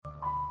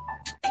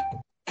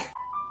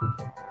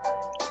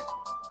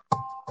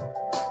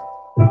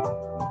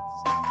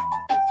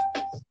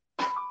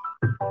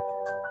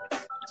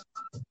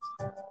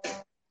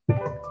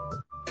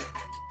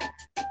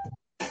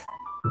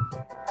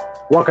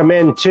Welcome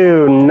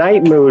into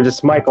Night Mood.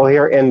 It's Michael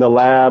here in the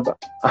lab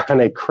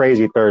on a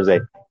crazy Thursday.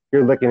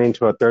 You're looking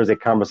into a Thursday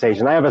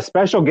conversation. I have a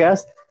special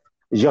guest,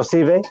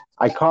 Josevie.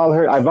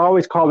 I've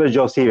always called her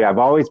Josevie. I've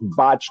always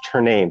botched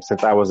her name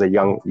since I was a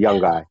young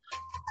guy.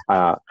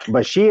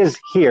 But she is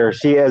here.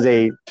 She is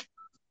a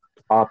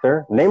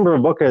author. The name of her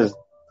book is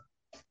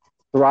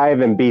Thrive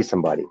and Be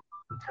Somebody.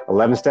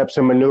 11 Steps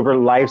to Maneuver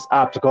Life's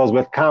Obstacles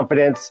with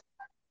Confidence.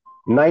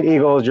 Night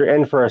Eagles, you're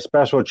in for a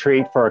special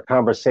treat for a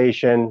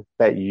conversation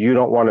that you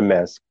don't want to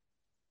miss.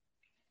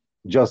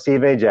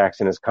 Josevie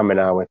Jackson is coming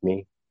on with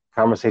me.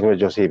 Conversation with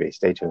Josevie.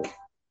 Stay tuned.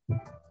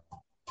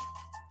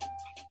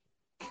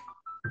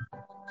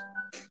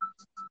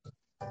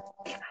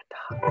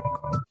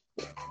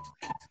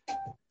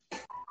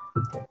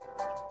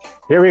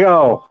 Here we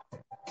go.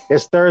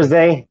 It's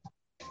Thursday.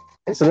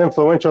 It's an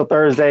influential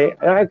Thursday.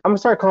 And I'm going to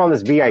start calling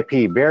this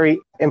VIP, very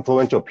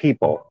influential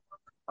people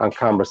on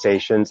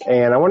conversations.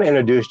 And I want to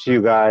introduce to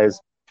you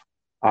guys,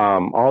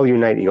 all you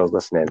Night Eagles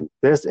listening.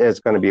 This is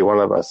going to be one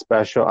of a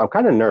special. I'm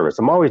kind of nervous.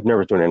 I'm always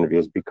nervous doing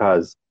interviews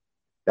because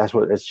that's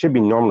what it should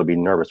be normal to be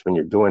nervous when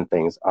you're doing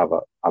things of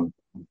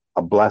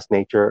a blessed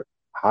nature,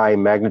 high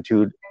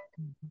magnitude.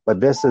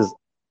 But this is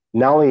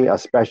not only a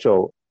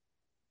special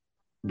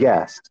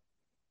guest.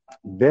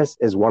 This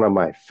is one of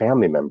my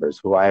family members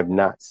who I have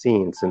not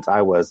seen since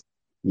I was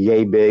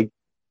yay big.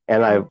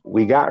 And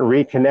we got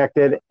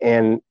reconnected,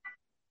 and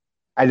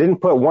I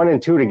didn't put one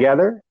and two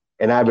together,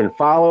 and I've been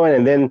following,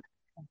 and then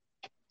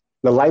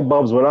the light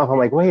bulbs went off. I'm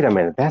like, wait a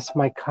minute, that's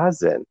my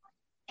cousin.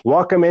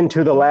 Welcome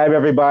into the lab,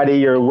 everybody.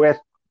 You're with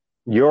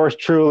yours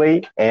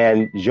truly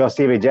and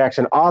Josevie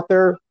Jackson,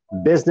 author,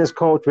 business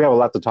coach. We have a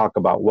lot to talk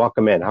about.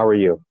 Welcome in. How are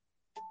you?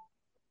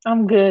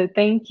 I'm good.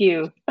 Thank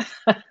you.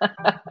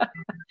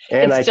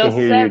 And I can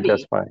hear you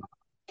just fine.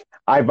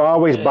 I've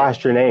always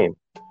botched your name.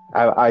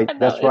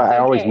 That's why I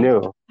always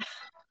knew.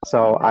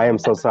 So I am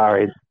so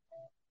sorry.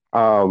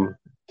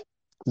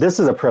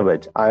 This is a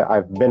privilege.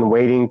 I've been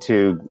waiting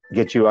to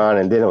get you on,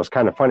 and then it was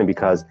kind of funny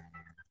because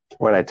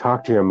when I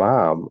talked to your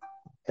mom,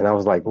 and I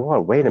was like, "Whoa,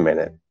 wait a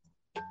minute,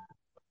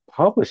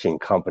 publishing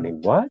company,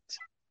 what?"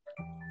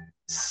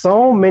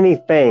 So many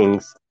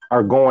things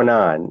are going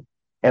on,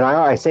 and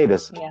I say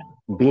this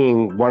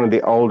being one of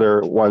the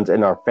older ones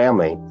in our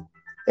family,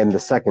 in the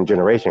second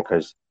generation,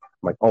 because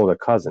my older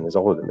cousin is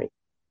older than me.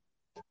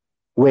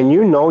 When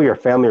you know your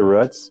family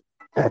roots,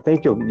 I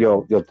think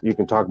you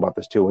can talk about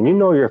this too. When you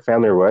know your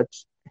family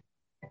roots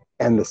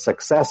and the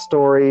success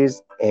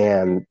stories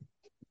and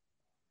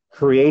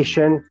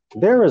creation,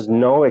 there is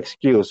no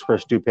excuse for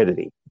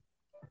stupidity.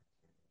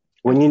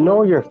 When you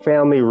know your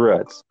family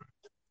roots,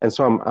 and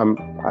so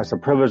it's a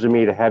privilege to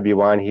me to have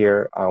you on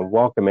here.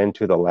 Welcome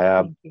into the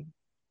lab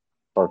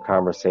for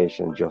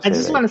conversation, Josevie. I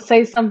just want to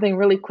say something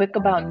really quick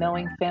about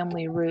knowing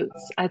family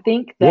roots. I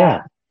think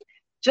that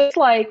just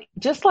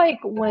like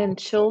when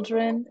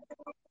children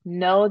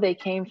know they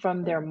came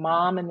from their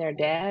mom and their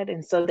dad,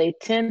 and so they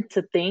tend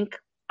to think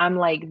I'm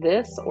like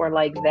this or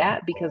like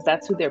that because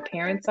that's who their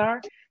parents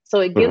are. So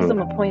it gives them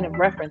a point of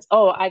reference.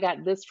 Oh, I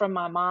got this from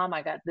my mom.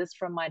 I got this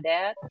from my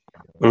dad.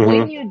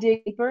 When you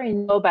dig deeper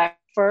and go back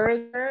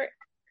further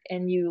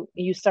and you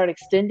start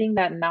extending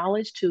that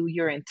knowledge to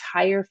your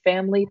entire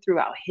family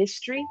throughout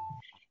history,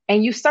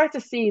 and you start to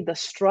see the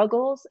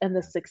struggles and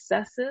the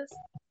successes,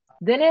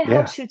 then it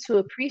helps you to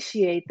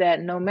appreciate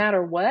that no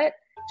matter what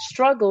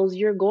struggles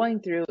you're going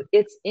through,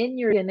 it's in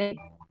your DNA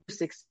to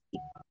succeed.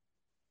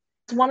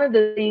 It's one of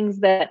the things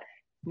that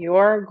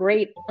your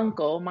great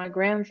uncle, my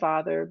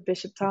grandfather,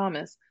 Bishop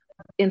Thomas,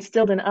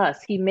 instilled in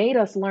us. He made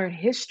us learn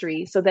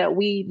history so that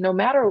we, no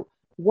matter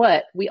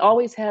what, we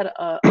always had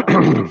a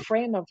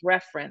frame of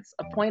reference,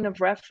 a point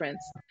of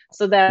reference,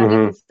 so that we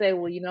could say,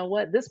 well, you know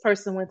what, this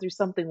person went through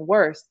something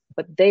worse,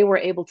 but they were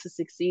able to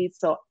succeed,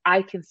 so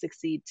I can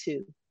succeed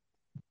too.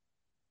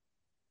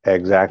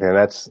 Exactly. And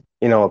that's,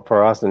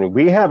 for us, and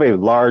we have a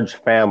large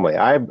family.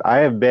 I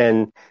have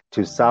been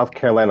to South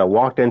Carolina,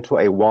 walked into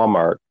a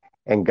Walmart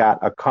and got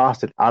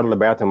accosted out of the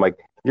bathroom like,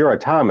 "You're a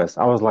Thomas."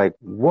 I was like,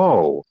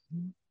 whoa,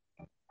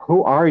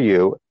 who are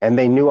you? And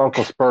they knew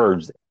Uncle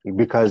Spurge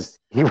because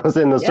he was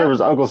in the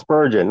service, Uncle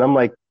Spurgeon. And I'm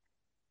like,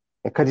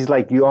 because he's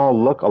like, you all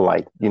look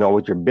alike,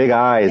 with your big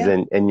eyes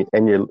and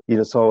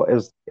you're, so it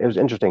was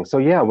interesting. So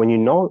when you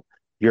know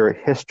your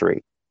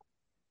history,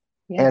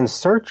 and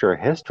search your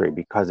history,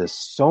 because there's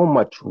so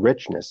much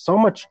richness, so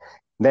much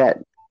that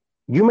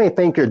you may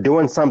think you're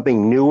doing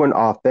something new and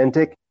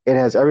authentic. It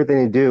has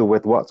everything to do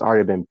with what's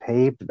already been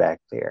paved back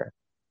there.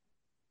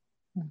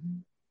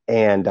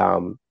 And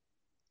I'm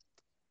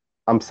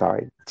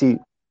sorry. See,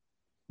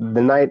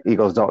 the Night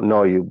Eagles don't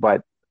know you,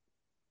 but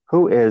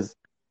who is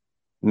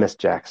Miss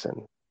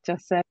Jackson?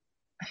 Josevie.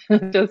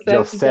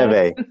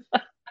 Josevie.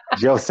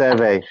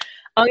 Josevie.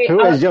 Okay, who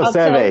is Josevie?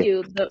 I'll tell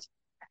you.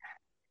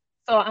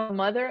 So I'm a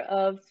mother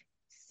of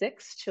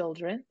 6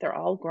 children. They're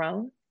all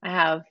grown. I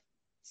have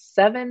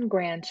 7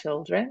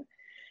 grandchildren.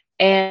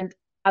 And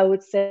I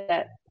would say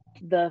that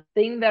the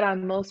thing that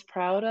I'm most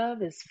proud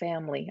of is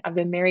family. I've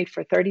been married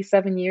for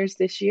 37 years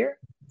this year.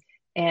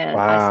 And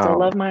I still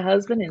love Wow. my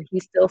husband and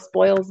he still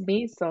spoils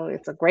me. So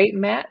it's a great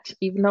match,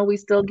 even though we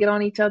still get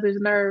on each other's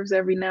nerves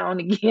every now and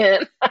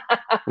again.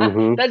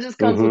 Mm-hmm. That just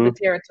comes with the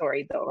Mm-hmm.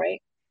 territory, though,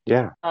 right?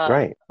 Yeah.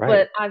 Right. Right.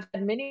 But I've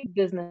had many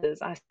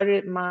businesses. I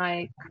started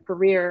my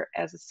career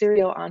as a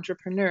serial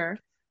entrepreneur.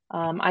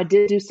 I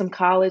did do some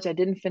college. I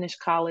didn't finish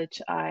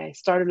college. I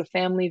started a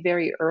family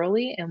very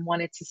early and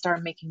wanted to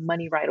start making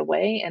money right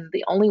away. And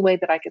the only way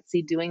that I could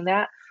see doing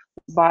that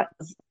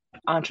was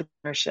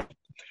entrepreneurship.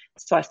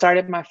 So I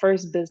started my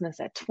first business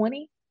at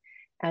 20,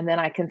 and then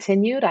I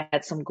continued. I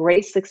had some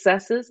great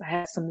successes. I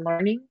had some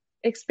learning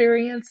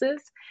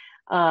experiences.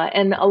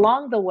 And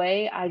along the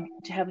way, I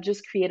have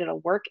just created a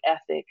work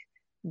ethic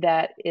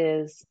that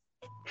is,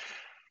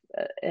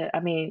 I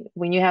mean,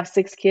 when you have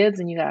 6 kids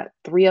and you got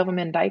 3 of them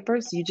in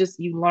diapers,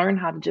 you learn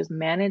how to just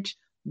manage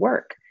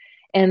work.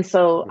 And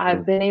so Mm-hmm.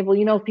 I've been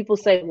able, people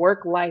say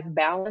work life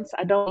balance.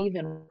 I don't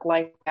even work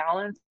life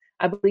balance.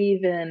 I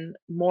believe in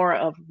more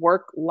of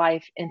work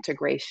life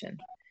integration.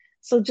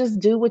 So just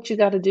do what you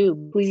got to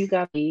do, who you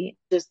got to be,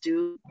 just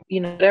do,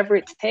 whatever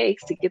it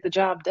takes to get the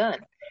job done.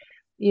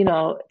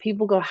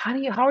 People go, how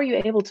are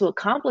you able to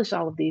accomplish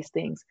all of these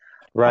things?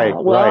 Right.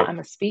 Well, Right. I'm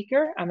a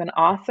speaker, I'm an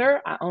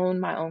author, I own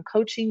my own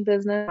coaching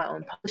business, my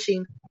own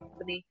publishing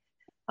company,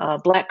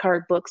 Black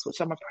Card Books,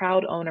 which I'm a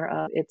proud owner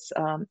of. It's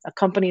a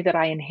company that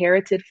I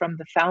inherited from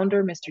the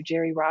founder, Mr.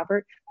 Jerry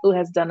Robert, who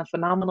has done a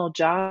phenomenal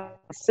job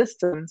with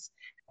systems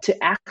to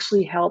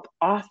actually help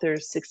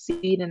authors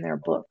succeed in their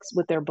books,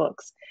 with their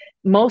books.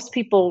 Most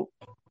people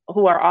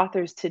who are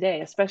authors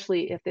today,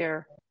 especially if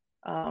they're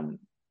um,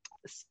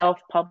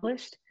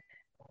 self-published,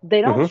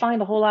 they don't Mm-hmm.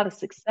 find a whole lot of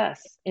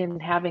success in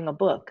having a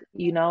book.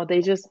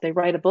 They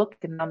write a book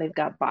and now they've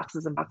got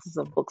boxes and boxes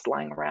of books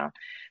lying around.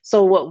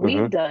 So what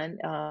we've Mm-hmm.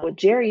 done, what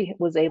Jerry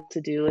was able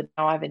to do, and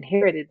now I've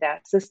inherited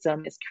that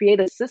system, is create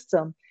a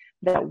system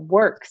that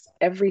works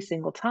every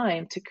single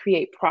time to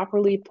create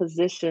properly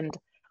positioned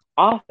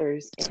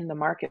authors in the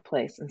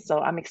marketplace. And so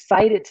I'm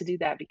excited to do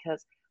that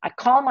because I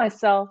call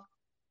myself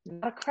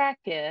not a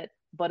crackhead,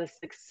 but a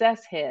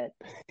success head,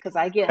 because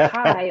I get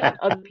high on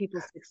other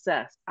people's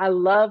success. I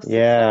love success.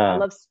 I Yeah.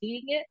 love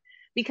seeing it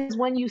because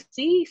when you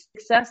see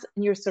success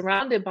and you're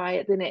surrounded by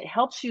it, then it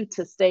helps you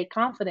to stay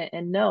confident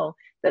and know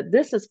that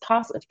this is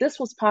possible. If this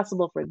was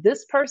possible for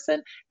this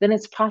person, then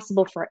it's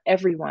possible for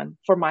everyone,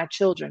 for my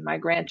children, my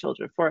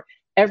grandchildren, for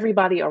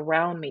everybody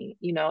around me.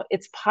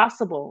 It's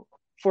possible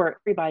for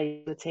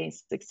everybody to attain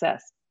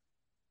success.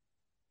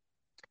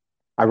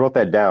 I wrote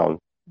that down.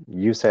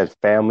 You said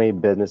family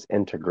business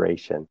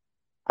integration.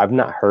 I've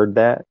not heard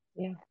that.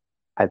 Yeah.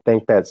 I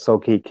think that's so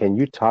key. Can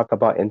you talk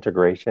about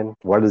integration?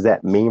 What does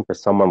that mean for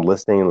someone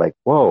listening? Like,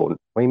 whoa, what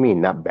do you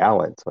mean, not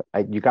balance?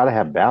 You got to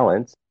have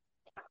balance.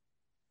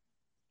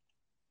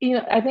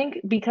 I think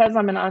because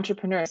I'm an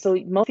entrepreneur, so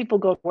most people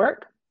go to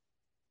work,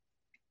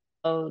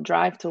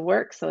 drive to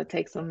work. So it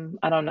takes them,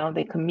 I don't know,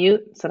 they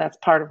commute. So that's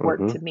part of work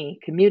Mm-hmm. to me.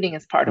 Commuting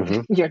is part of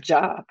Mm-hmm. your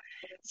job.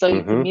 So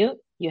you Mm-hmm. commute,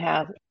 you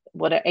have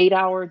what are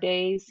 8-hour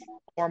days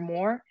or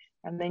more,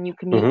 and then you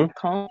commute Mm-hmm. back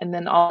home, and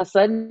then all of a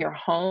sudden you're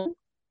home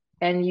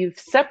and you've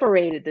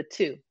separated the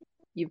two.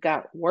 You've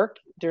got work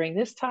during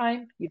this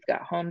time, you've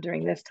got home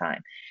during this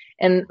time.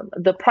 And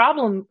the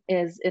problem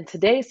is in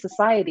today's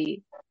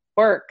society,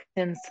 work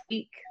can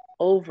speak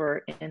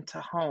over into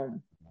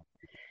home.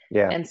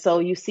 Yeah. And so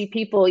you see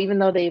people, even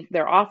though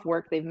they're off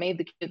work, they've made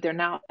the kid, they're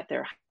now at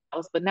their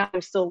house, but now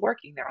they're still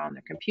working. They're on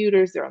their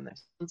computers, they're on their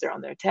phones, they're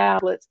on their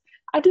tablets.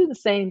 I do the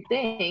same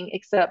thing,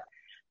 except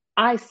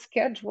I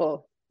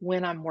schedule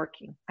when I'm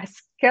working. I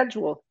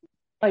schedule,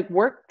 like,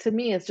 work to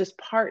me is just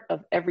part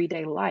of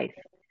everyday life.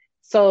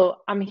 So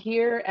I'm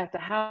here at the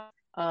house,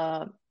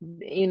 and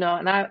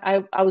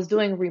I was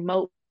doing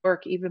remote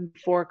work even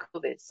before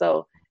COVID.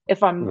 So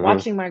if I'm Mm-hmm.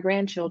 watching my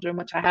grandchildren,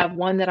 which I have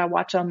one that I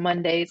watch on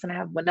Mondays and I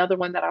have another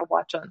one that I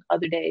watch on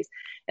other days.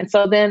 And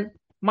so then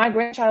my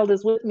grandchild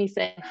is with me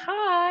saying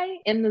hi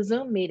in the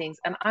Zoom meetings,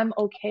 and I'm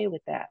okay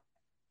with that.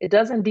 It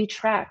doesn't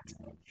detract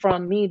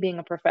from me being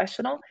a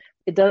professional.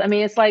 It does. I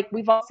mean, it's like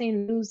we've all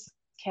seen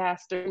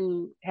newscaster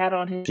who had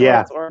on his Yeah.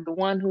 shorts, or the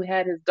one who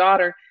had his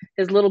daughter,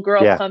 his little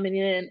girl Yeah. coming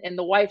in, and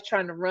the wife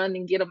trying to run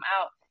and get him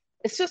out.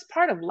 It's just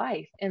part of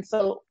life. And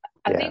so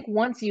I Yeah. think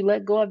once you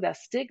let go of that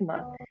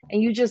stigma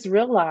and you just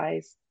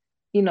realize,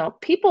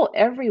 people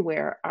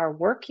everywhere are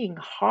working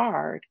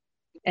hard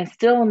and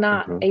still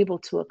not Mm-hmm. able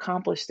to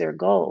accomplish their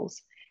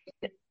goals.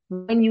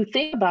 When you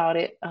think about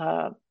it,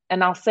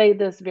 and I'll say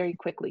this very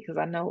quickly because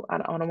I know I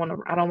don't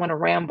want to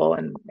ramble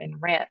and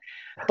rant,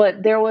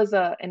 but there was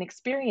an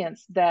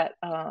experience that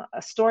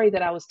a story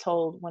that I was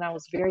told when I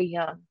was very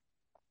young,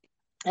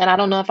 and I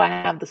don't know if I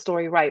have the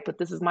story right, but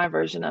this is my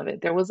version of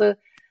it. There was a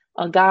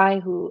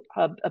guy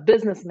a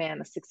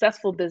businessman, a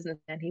successful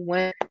businessman. He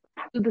went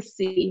to the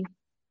sea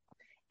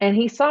and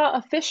he saw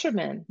a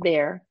fisherman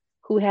there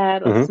who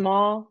had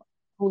Mm-hmm.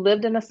 who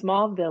lived in a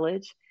small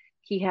village.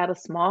 He had a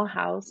small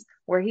house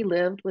where he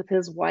lived with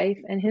his wife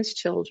and his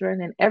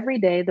children. And every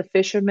day the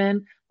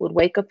fisherman would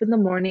wake up in the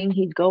morning,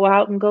 he'd go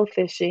out and go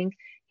fishing,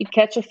 he'd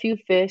catch a few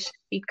fish,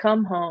 he'd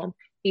come home,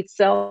 he'd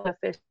sell the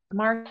fish, the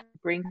market,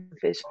 bring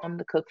fish home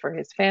to cook for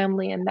his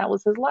family, and that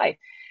was his life.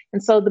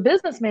 And so the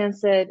businessman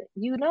said,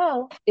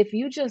 if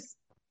you just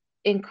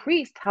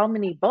increased how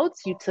many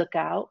boats you took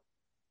out,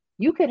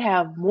 you could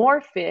have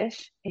more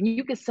fish and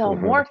you could sell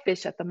Mm-hmm. more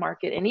fish at the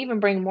market and even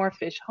bring more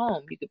fish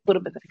home. You could put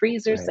them in the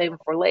freezer, Right. save them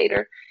for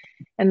later.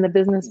 And the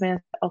businessman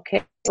said,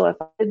 okay, so if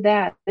I did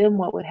that, then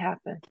what would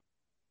happen?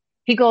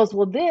 He goes,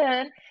 well,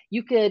 then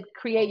you could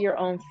create your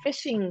own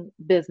fishing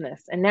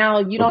business. And now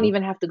you don't Mm-hmm.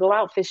 even have to go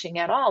out fishing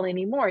at all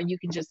anymore. You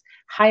can just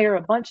hire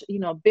a bunch,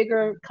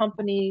 bigger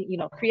company,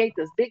 create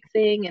this big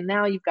thing. And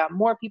now you've got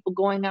more people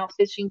going out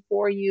fishing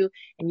for you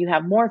and you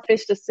have more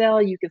fish to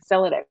sell. You can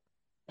sell it at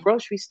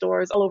grocery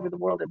stores all over the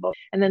world.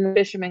 And then the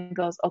fisherman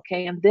goes,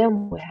 okay, and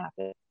then what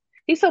happened?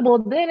 He said, well,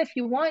 then if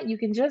you want, you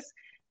can just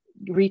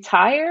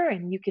retire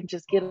and you can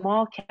just get a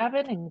small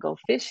cabin and go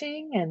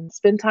fishing and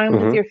spend time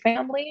with Mm-hmm. your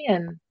family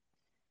and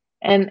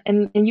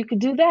you could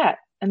do that.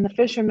 And the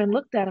fisherman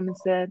looked at him and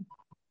said,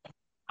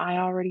 I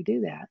already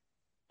do that.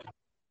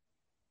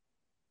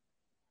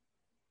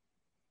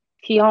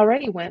 He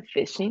already went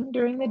fishing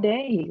during the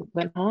day. He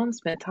went home,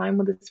 spent time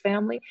with his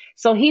family.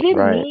 So he didn't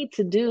Right. need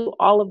to do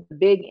all of the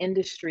big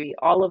industry,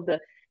 all of the,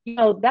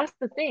 that's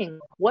the thing.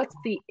 What's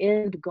the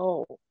end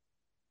goal?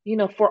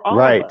 For all of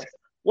Right. us,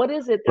 what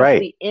is it that's Right.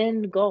 the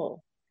end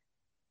goal?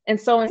 And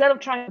so instead of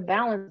trying to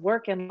balance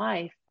work and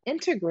life,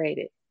 integrate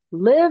it.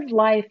 Live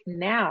life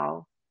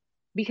now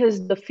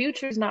because the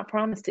future is not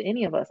promised to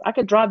any of us. I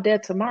could drop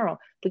dead tomorrow,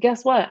 but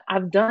guess what?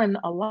 I've done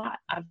a lot.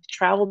 I've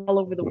traveled all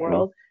over the Mm-hmm.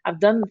 world. I've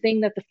done the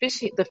thing that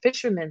the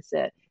fisherman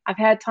said. I've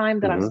had time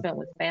that I've Mm-hmm. spent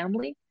with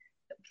family,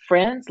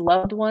 friends,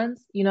 loved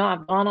ones.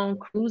 I've gone on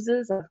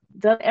cruises. I've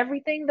done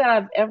everything that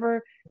I've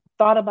ever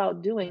thought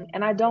about doing,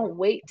 and I don't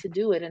wait to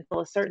do it until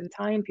a certain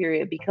time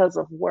period because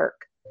of work.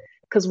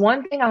 Because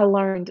one thing I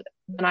learned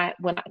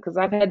because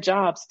I've had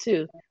jobs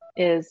too,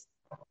 is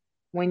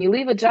when you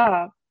leave a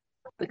job,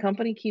 the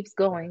company keeps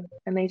going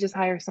and they just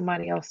hire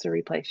somebody else to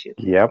replace you.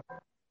 Yep.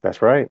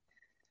 That's right.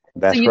 So,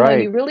 That's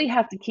right. you really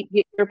have to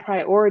get your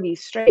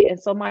priorities straight. And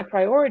so my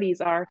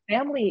priorities are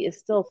family is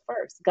still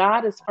first.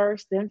 God is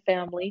first, then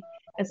family.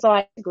 And so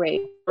I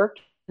integrate work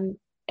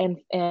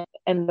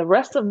and the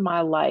rest of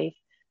my life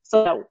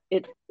so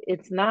that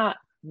it's not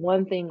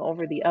one thing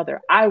over the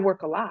other. I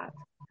work a lot,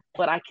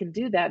 but I can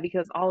do that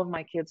because all of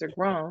my kids are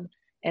grown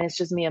and it's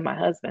just me and my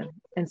husband.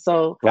 And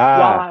so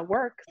while Ah. I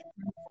work,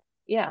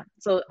 yeah,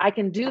 so I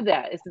can do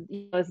that. It's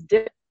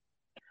different.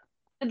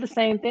 I did the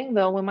same thing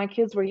though when my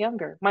kids were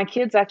younger. My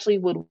kids actually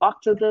would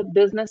walk to the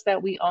business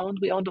that we owned.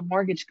 We owned a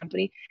mortgage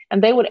company,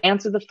 and they would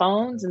answer the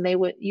phones. And they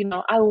would,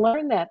 I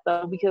learned that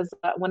though because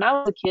when I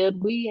was a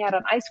kid, we had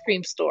an ice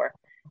cream store,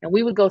 and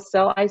we would go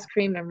sell ice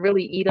cream and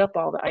really eat up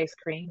all the ice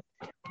cream.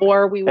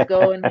 Or we would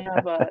go and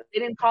have they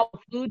didn't call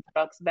them food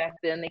trucks back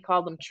then. They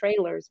called them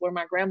trailers, where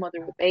my grandmother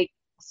would bake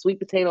sweet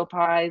potato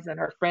pies, and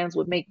her friends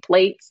would make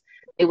plates.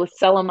 They would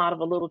sell them out of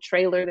a little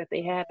trailer that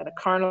they had at a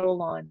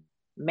carnival on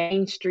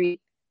Main Street.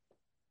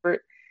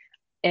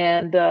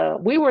 And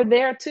we were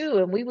there too,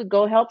 and we would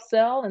go help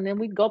sell, and then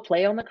we'd go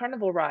play on the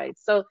carnival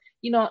rides. So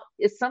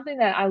it's something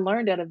that I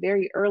learned at a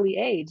very early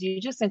age.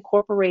 You just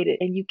incorporate it,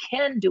 and you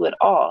can do it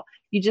all.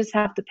 You just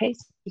have to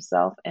pace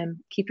yourself and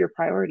keep your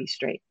priorities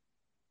straight.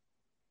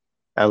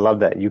 I love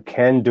that. You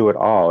can do it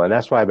all. And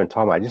that's why I've been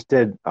talking about. I just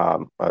did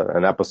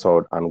an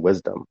episode on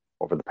wisdom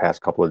over the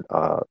past couple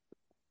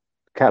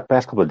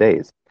of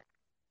days.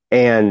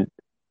 And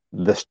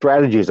the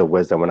strategies of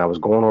wisdom, when I was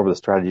going over the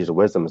strategies of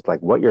wisdom, it's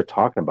like what you're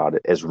talking about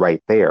is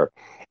right there.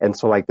 And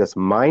so like this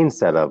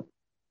mindset of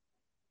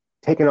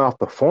taking off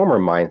the former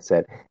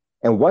mindset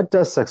and what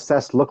does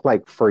success look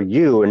like for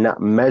you and not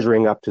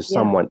measuring up to Yeah.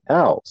 someone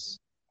else.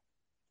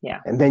 Yeah.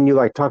 And then you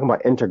like talking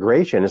about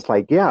integration. It's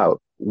like, yeah,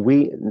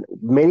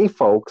 many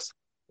folks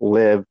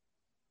live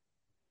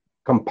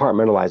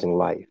compartmentalizing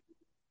life.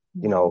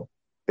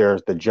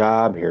 There's the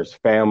job, here's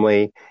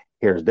family,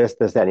 here's this,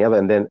 that, and the other.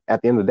 And then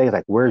at the end of the day, it's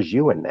like, where's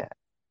you in that?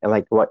 And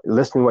like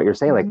listening to what you're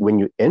saying, like when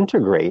you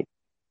integrate,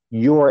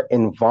 you're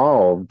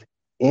involved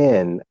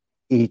in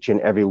each and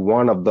every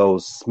one of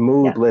those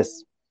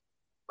smoothless,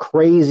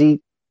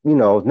 crazy,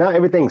 not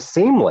everything's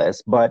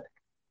seamless, but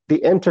the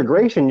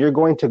integration you're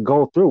going to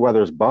go through,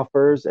 whether it's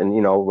buffers and,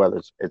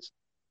 whether it's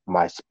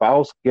my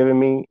spouse giving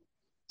me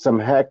some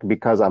heck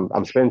because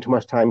I'm spending too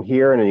much time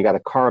here and then you got to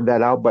carve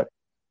that out, but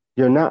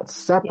you're not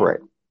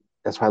separate.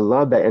 And so I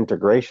love that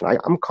integration.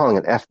 I'm calling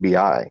it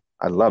FBI.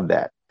 I love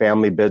that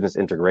family business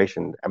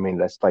integration. I mean,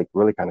 that's like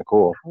really kind of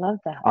cool. I love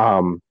that.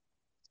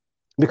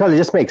 Because it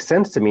just makes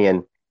sense to me.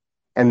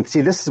 And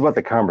see, this is what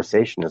the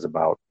conversation is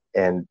about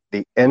and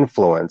the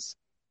influence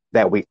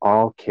that we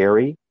all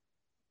carry.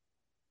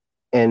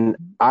 And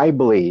I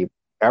believe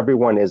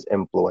everyone is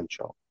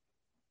influential.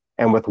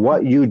 And with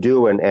what you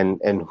do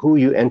and who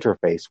you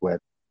interface with,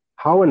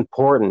 how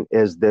important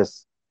is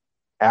this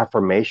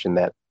affirmation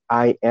that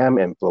I am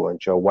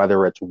influential,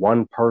 whether it's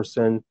one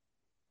person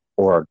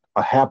or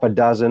a half a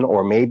dozen,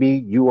 or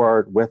maybe you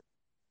are with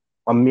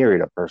a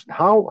myriad of persons.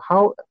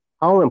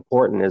 How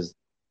important is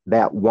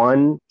that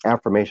one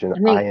affirmation,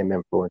 I am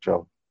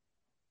influential?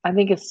 I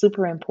think it's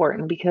super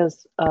important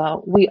because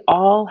we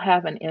all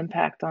have an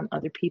impact on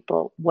other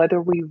people,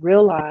 whether we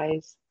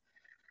realize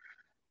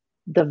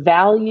the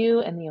value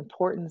and the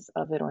importance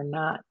of it or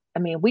not. I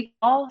mean, we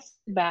all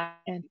sit back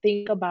and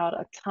think about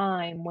a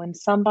time when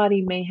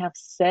somebody may have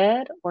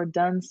said or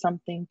done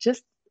something,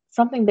 just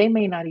something they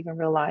may not even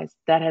realize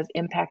that has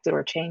impacted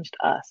or changed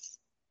us.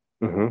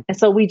 Mm-hmm. And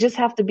so we just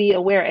have to be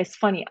aware. It's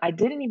funny, I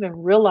didn't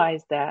even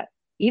realize that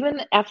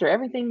even after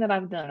everything that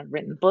I've done, I've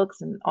written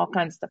books and all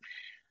kinds of stuff,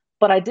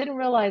 but I didn't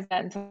realize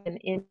that until in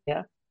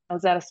India. I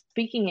was at a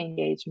speaking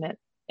engagement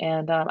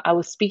and I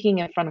was speaking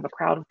in front of a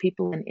crowd of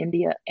people in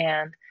India.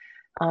 And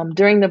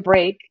during the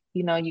break,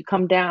 you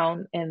come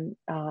down. And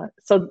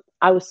so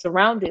I was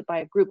surrounded by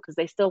a group because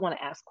they still want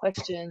to ask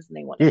questions and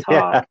they want to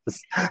talk.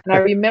 Yes. And I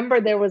remember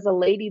there was a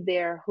lady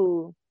there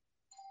who,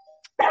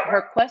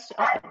 her question,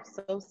 oh, I'm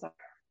so sorry.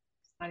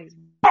 Somebody's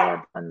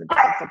on the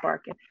dogs are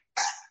barking.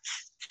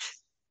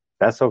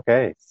 That's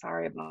okay.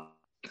 Sorry about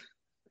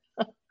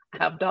I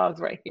have dogs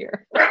right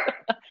here.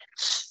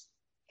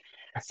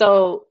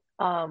 So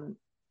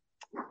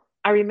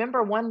I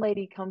remember one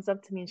lady comes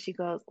up to me and she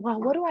goes, well,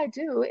 what do I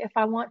do if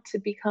I want to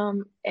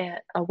become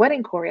a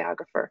wedding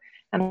choreographer?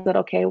 And I said,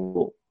 okay,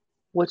 well,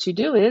 what you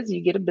do is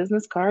you get a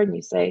business card and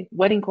you say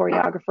wedding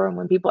choreographer. And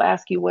when people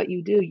ask you what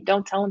you do, you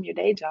don't tell them your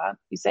day job.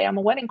 You say, I'm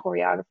a wedding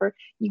choreographer.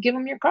 You give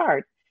them your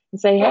card and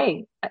say,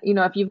 hey,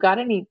 if you've got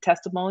any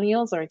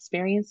testimonials or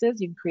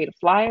experiences, you can create a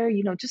flyer,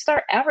 just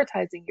start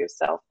advertising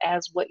yourself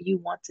as what you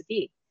want to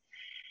be.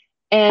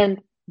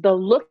 And the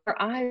look in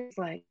her eyes,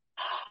 like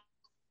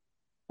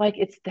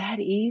it's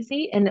that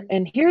easy.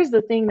 And here's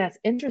the thing that's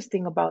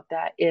interesting about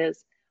that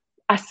is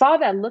I saw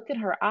that look in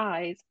her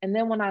eyes. And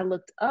then when I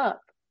looked up,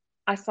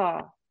 I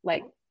saw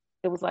it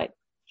was like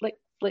flick,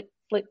 flick,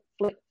 flick, flick,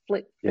 flick,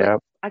 flick. Yep.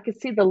 I could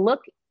see the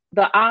look,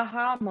 the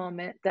aha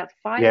moment, that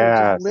fire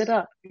just lit Yes.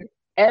 up in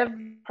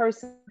every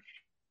person.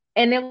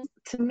 And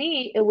to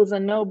me, it was a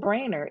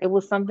no-brainer. It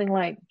was something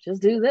like,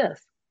 just do this.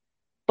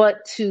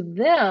 But to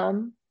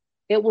them,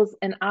 it was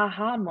an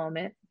aha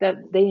moment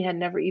that they had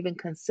never even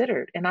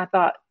considered. And I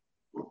thought,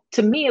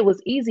 to me, it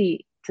was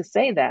easy to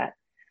say that,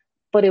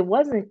 but it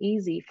wasn't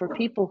easy for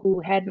people who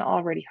hadn't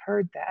already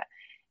heard that.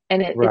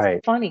 And it's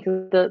Right. funny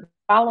because they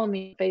follow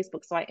me on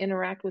Facebook, so I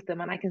interact with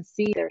them and I can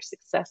see their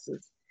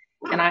successes.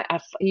 And I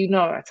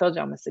told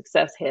you I'm a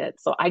success head,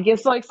 so I get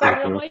so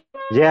excited. I'm like,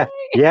 Yeah.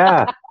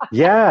 Yeah.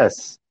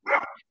 Yes.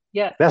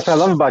 yes, That's what I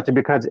love about you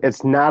because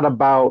it's not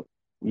about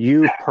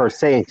you per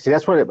se. See,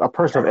 that's what a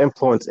person of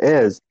influence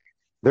is.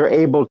 They're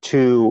able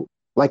to,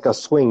 like a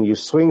swing, you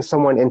swing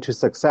someone into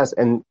success,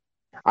 and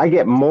I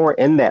get more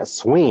in that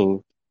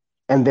swing,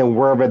 and then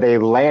wherever they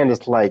land,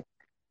 it's like,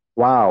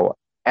 wow.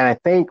 And I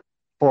think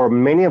for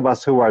many of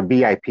us who are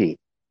VIP,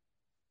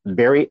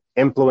 very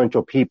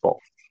influential people,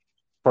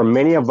 for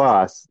many of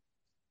us,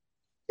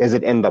 is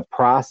it in the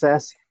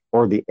process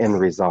or the end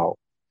result?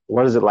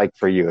 What is it like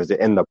for you? Is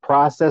it in the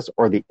process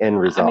or the end I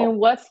result?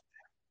 mean,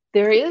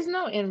 there is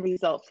no end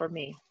result for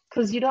me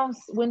because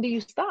when do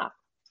you stop?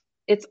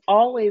 It's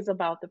always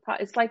about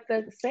it's like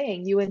the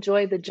saying, you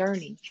enjoy the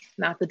journey,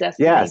 not the Yes.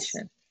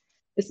 destination.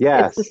 It's the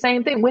Yes.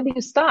 same thing. When do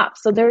you stop?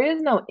 So there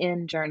is no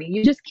end journey.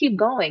 You just keep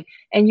going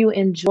and you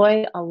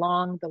enjoy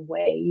along the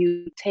way.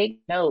 You take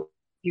note.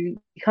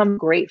 You become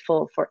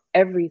grateful for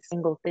every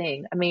single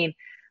thing. I mean,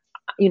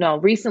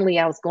 recently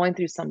I was going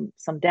through some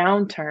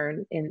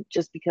downturn in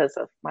just because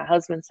of my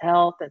husband's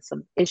health and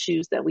some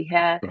issues that we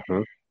had.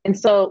 Mm-hmm. And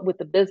so with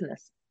the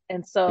business.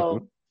 And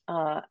Mm-hmm.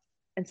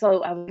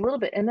 so I was a little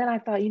bit, and then I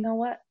thought, you know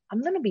what?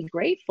 I'm going to be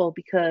grateful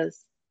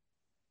because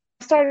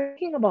I started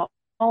thinking about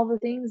all the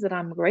things that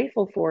I'm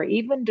grateful for,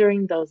 even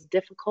during those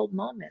difficult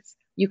moments.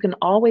 You can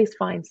always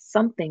find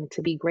something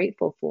to be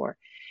grateful for.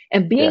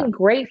 And Yeah. being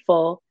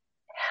grateful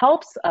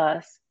helps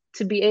us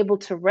to be able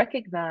to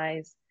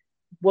recognize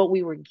what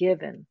we were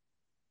given.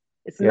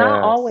 It's not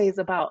Yes. always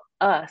about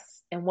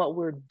us and what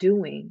we're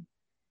doing.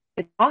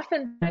 It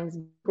oftentimes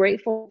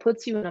grateful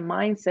puts you in a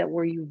mindset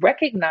where you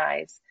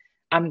recognize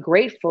I'm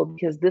grateful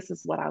because this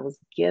is what I was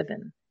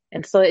given.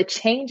 And so it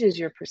changes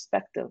your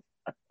perspective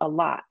a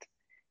lot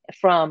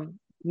from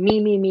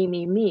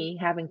me,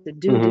 having to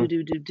do, Mm-hmm. do,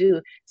 do, do,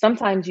 do.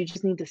 Sometimes you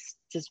just need to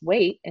just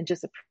wait and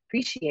just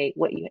appreciate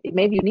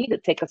maybe you need to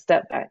take a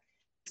step back,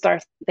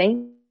 start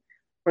thanking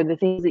for the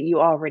things that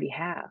you already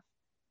have.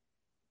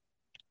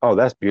 Oh,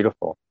 that's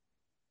beautiful.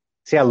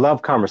 See, I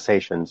love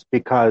conversations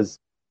because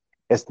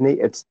it's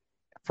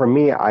for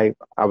me,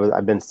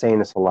 I've been saying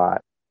this a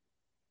lot.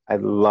 I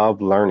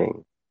love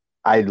learning.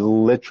 I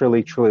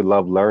literally truly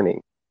love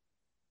learning.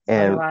 So do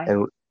And I.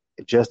 and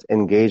just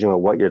engaging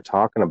with what you're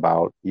talking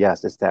about,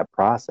 yes, it's that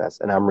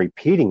process. And I'm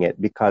repeating it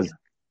because Yeah.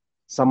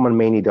 someone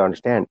may need to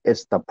understand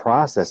it's the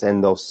process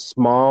and those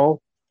small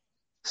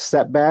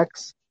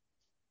setbacks,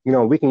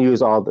 we can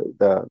use all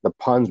the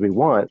puns we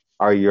want,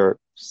 are your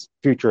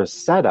future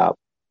setup.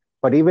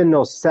 But even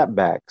those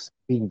setbacks,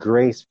 be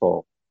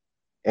graceful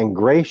and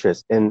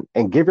gracious and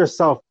give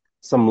yourself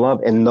some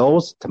love in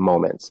those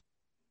moments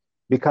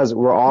because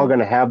we're all Yeah. going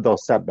to have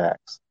those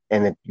setbacks.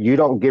 And if you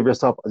don't give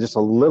yourself just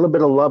a little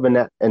bit of love in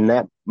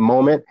that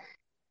moment,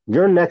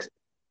 your next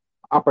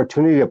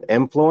opportunity of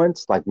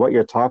influence, like what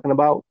you're talking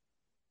about,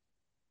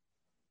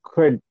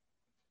 could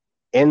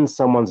end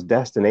someone's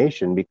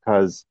destination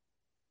because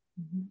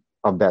Mm-hmm.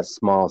 of that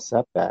small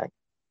setback.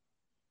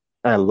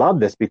 And I love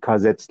this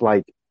because it's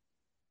like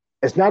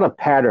it's not a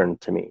pattern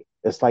to me.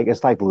 It's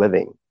like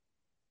living.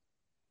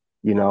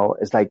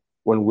 It's like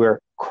when we're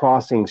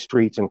crossing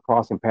streets and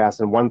crossing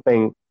paths. And one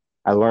thing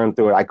I learned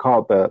through it, I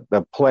call it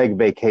the plague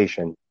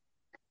vacation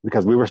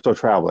because we were still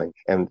traveling.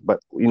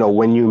 But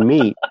when you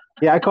meet,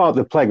 yeah, I call it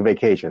the plague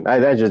vacation.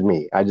 That's just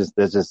me.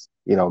 There's just,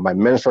 my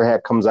minister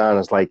hat comes on.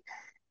 It's like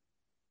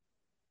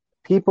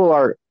people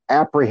are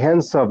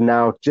apprehensive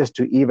now just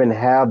to even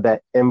have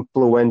that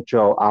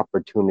influential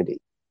opportunity.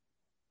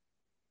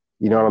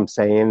 You know what I'm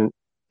saying?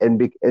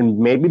 And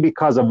maybe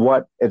because of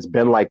what it's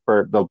been like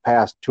for the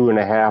past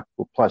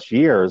 2.5+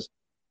 years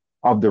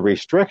of the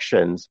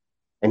restrictions,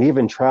 and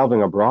even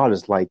traveling abroad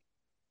is like,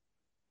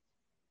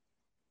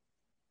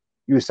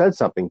 you said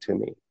something to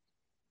me.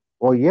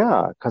 Well,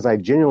 yeah, because I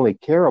genuinely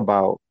care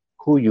about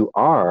who you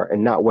are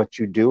and not what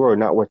you do or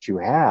not what you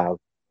have.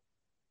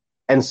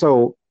 And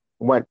so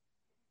what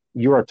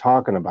you are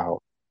talking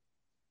about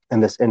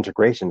and this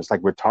integration, it's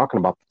like we're talking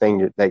about the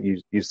thing that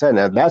you said.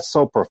 Now, that's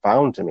so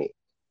profound to me.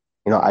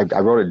 I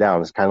wrote it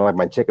down. It's kind of like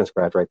my chicken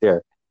scratch right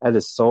there. That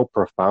is so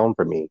profound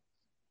for me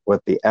with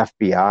the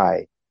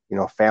FBI,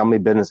 family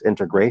business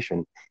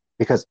integration,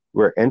 because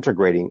we're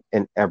integrating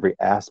in every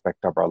aspect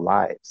of our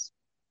lives.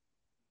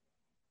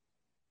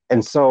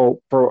 And so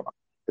for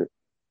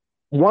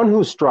one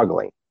who's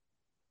struggling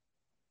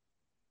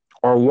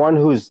or one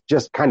who's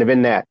just kind of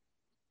in that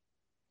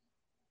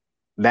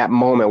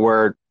moment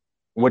where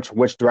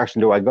which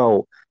direction do I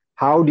go?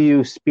 How do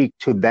you speak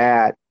to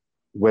that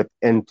with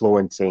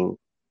influencing?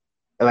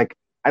 Like,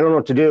 I don't know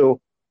what to do.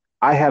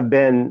 I have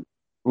been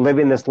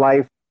living this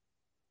life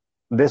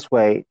this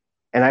way,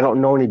 and I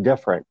don't know any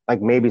different.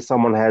 Like maybe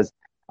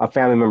a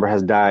family member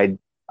has died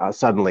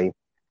suddenly,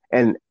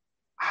 and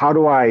how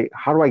do I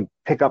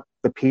pick up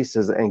the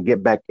pieces and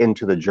get back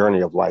into the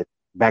journey of life,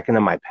 back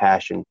into my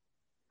passion?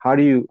 How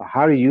do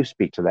you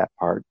speak to that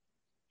part,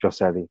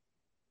 Josevie?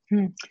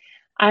 Hmm.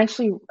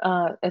 Actually,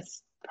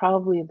 it's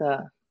probably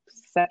the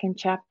second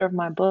chapter of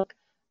my book.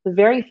 The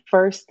very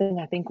first thing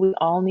I think we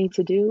all need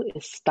to do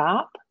is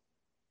stop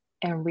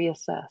and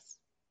reassess.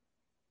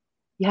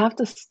 You have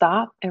to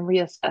stop and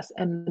reassess.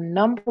 And the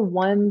number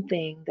one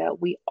thing that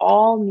we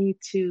all need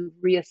to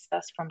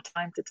reassess from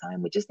time to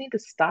time, we just need to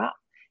stop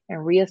and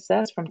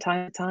reassess from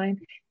time to time,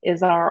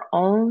 is our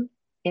own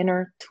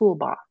inner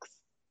toolbox.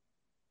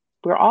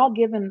 We're all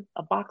given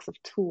a box of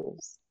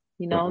tools.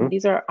 Mm-hmm.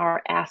 These are our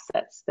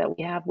assets that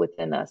we have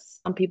within us.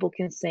 Some people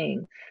can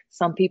sing.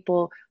 Some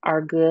people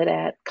are good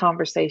at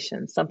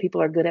conversation. Some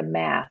people are good at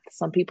math.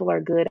 Some people are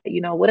good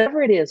at,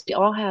 whatever it is. We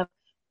all have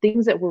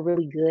things that we're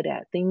really good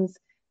at, things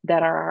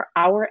that are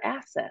our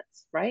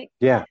assets, right?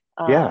 Yeah,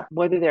 yeah.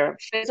 Whether they're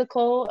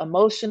physical,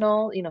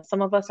 emotional,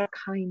 some of us are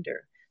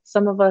kinder.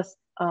 Some of us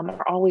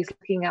are always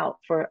looking out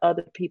for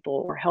other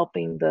people or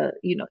helping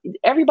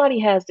everybody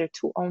has their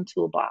own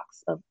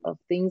toolbox of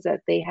things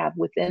that they have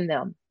within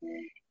them.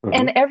 Mm-hmm.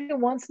 And every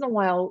once in a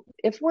while,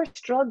 if we're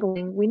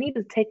struggling, we need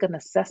to take an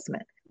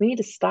assessment. We need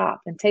to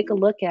stop and take a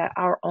look at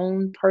our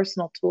own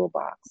personal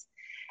toolbox.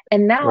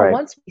 And now, Right.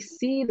 once we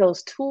see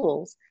those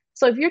tools,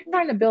 so if you're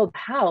trying to build a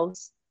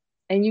house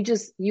and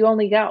you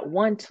only got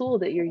one tool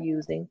that you're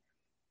using,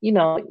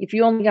 if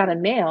you only got a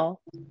nail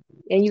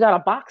and you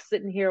got a box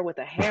sitting here with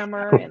a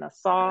hammer and a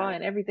saw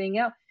and everything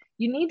else,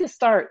 you need to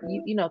start,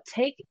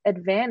 take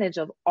advantage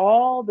of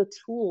all the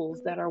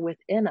tools that are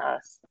within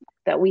us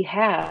that we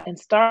have and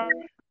start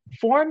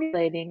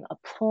formulating a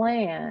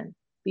plan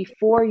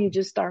before you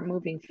just start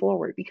moving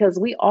forward, because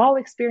we all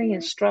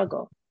experience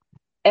struggle.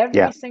 Every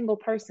Yeah. single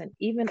person,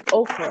 even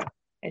Oprah,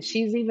 and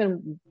she's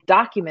even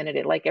documented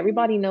it. Like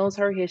everybody knows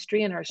her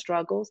history and her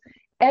struggles.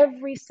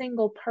 Every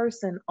single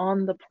person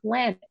on the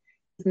planet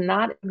is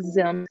not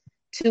exempt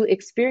to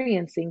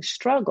experiencing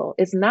struggle.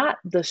 It's not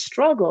the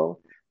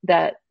struggle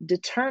that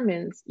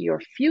determines your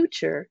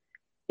future,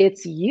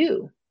 it's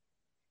you.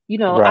 I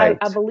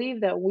Right.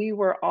 believe that we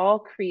were all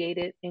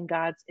created in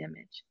God's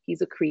image.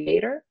 He's a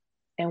creator,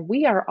 and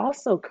we are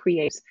also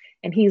creators,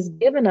 and He's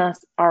given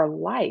us our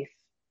life.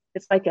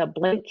 It's like a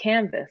blank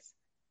canvas,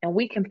 and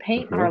we can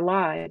paint Mm-hmm. our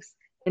lives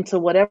into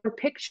whatever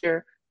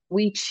picture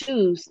we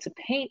choose to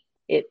paint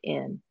it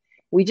in.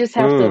 We just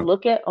have to Mm.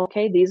 look at,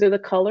 okay, these are the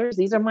colors,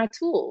 these are my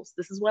tools,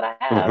 this is what I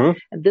have, Mm-hmm.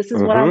 and this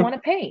is what I Mm-hmm. want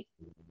to paint.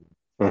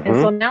 And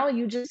Mm-hmm. so now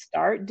you just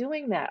start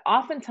doing that.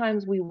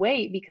 Oftentimes we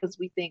wait because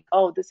we think,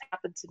 oh, this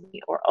happened to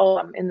me, or oh,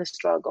 I'm in the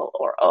struggle,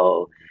 or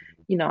oh,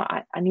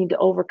 I need to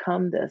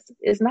overcome this.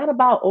 It's not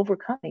about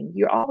overcoming.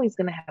 You're always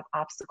going to have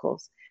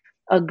obstacles.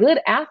 A good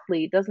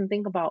athlete doesn't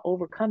think about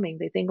overcoming,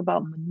 they think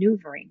about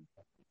maneuvering,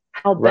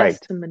 how best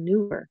Right. to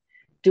maneuver.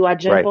 Do I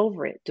jump Right.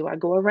 over it? Do I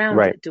go around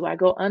Right. it? Do I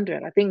go under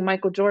it? I think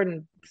Michael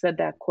Jordan said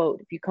that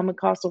quote: if you come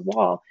across a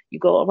wall, you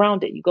go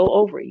around it, you go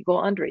over it, you go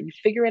under it, you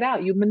figure it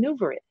out, you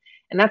maneuver it.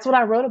 And that's what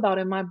I wrote about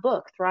in my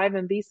book, Thrive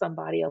and Be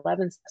Somebody,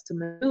 11 Steps to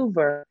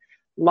Maneuver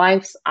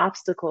Life's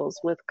Obstacles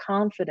with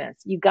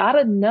Confidence. You got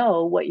to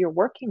know what you're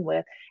working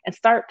with and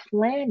start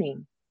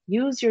planning.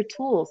 Use your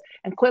tools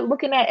and quit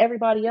looking at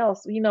everybody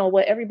else,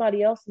 what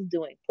everybody else is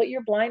doing. Put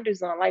your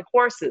blinders on like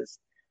horses.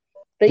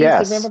 They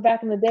used to, remember Yes.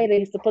 back in the day, they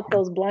used to put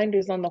those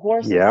blinders on the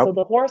horses. Yep. So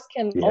the horse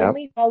can Yep.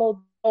 only follow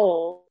the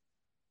goal,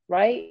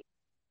 right?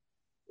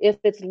 If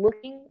it's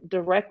looking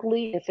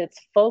directly, if it's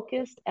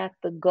focused at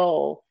the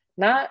goal,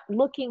 not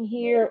looking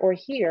here or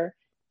here,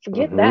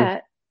 forget Mm-hmm.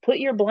 that. Put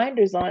your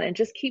blinders on and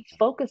just keep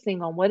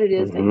focusing on what it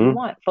is that you Mm-hmm.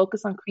 want.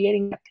 Focus on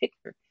creating that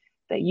picture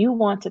that you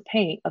want to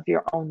paint of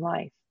your own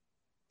life.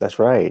 That's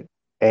right.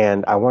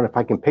 And I wonder if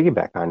I can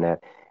piggyback on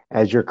that.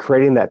 As you're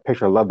creating that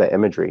picture, I love that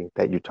imagery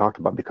that you talked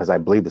about because I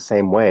believe the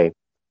same way.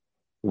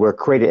 We're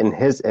created in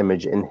his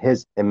image, in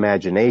his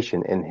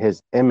imagination, in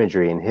his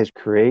imagery, in his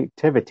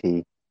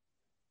creativity.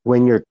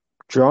 When you're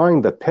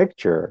drawing the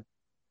picture,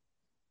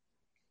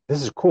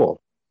 this is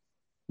cool.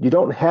 You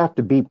don't have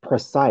to be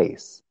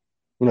precise.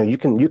 You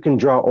can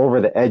draw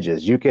over the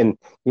edges. You can,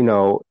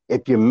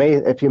 if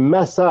you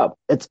mess up,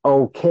 it's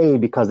okay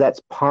because that's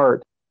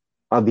part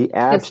of the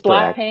And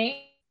splat abstract. paint.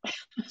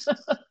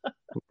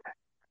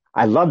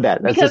 I love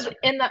that. That's because just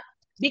in the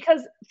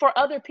because for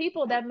other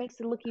people that makes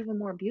it look even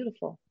more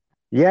beautiful.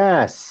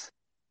 yes.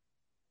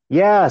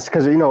 Yes,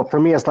 because for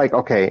me it's like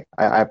okay,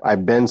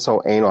 I've been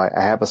so anal. I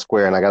have a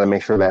square, and I got to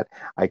make sure that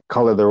I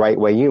color the right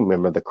way. You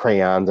remember the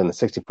crayons and the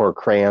 64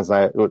 crayons?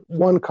 With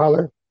one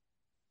color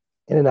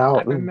in and I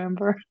out.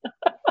 remember.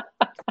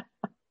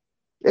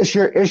 It's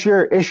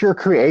your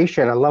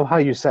creation. I love how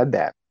you said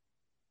that.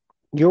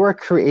 You're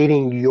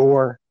creating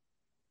your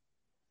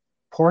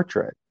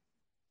portrait,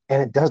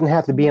 and it doesn't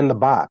have to be Yeah. in the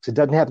box. It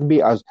doesn't have to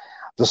be as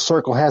the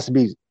circle has to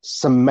be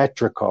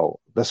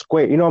symmetrical. The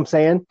square, you know what I'm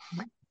saying?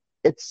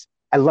 It's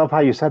I love how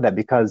you said that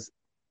because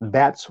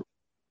that's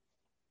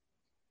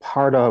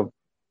part of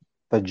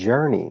the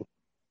journey.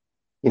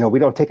 We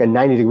don't take a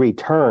 90-degree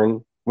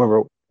turn when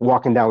we're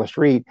walking down the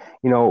street.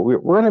 We're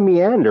going to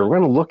meander. We're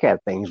going to look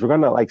at things. We're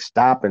going to like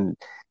stop and,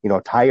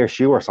 tie your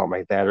shoe or something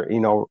like that.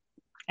 Or,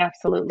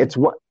 Absolutely. it's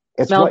what,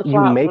 it's Smell the what you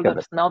flowers, make of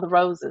it. smell the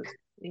roses.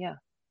 Yeah.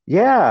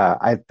 Yeah.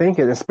 I think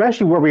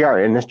especially where we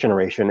are in this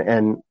generation.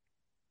 And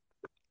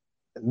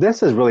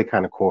this is really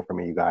kind of cool for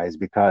me, you guys,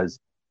 because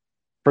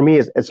for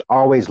me, it's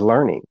always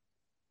learning.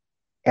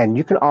 And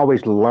you can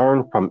always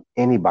learn from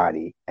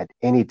anybody at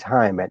any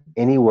time, at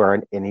anywhere,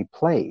 in any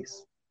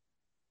place.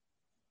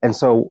 And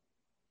so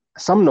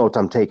some notes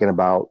I'm taking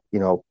about,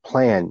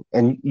 plan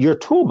and your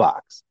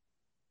toolbox.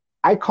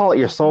 I call it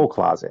your soul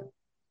closet.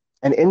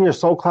 And in your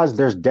soul closet,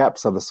 there's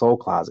depths of the soul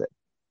closet.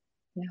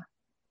 Yeah.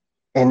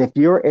 And if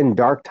you're in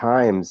dark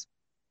times,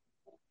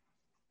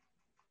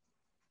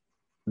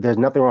 there's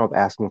nothing wrong with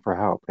asking for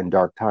help in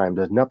dark times.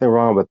 There's nothing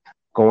wrong with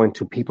going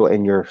to people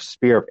in your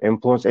sphere of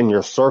influence, in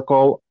your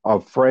circle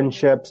of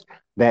friendships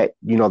that,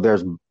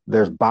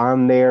 there's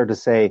bond there to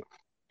say,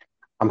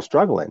 I'm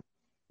struggling,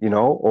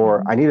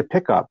 or I need a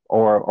pickup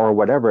or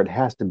whatever it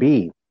has to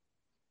be.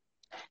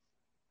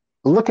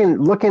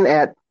 Looking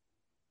at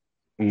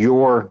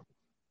your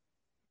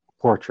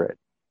portrait.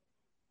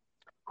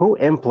 Who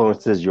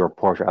influences your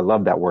portrait? I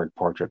love that word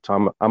portrait. So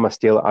I'm gonna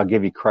steal it. I'll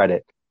give you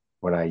credit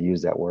when I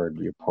use that word,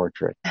 your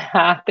portrait.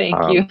 Thank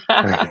you.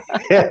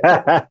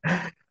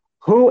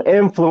 Who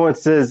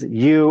influences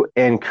you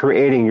in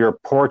creating your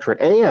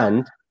portrait?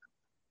 And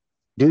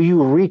do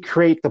you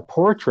recreate the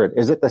portrait?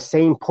 Is it the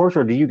same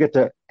portrait? Or do you get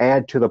to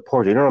add to the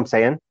portrait? You know what I'm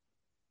saying?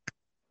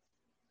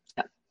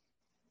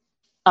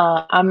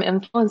 I'm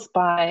influenced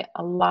by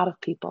a lot of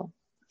people.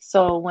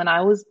 So when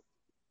I was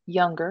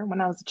younger, when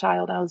I was a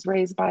child, I was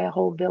raised by a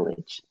whole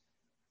village.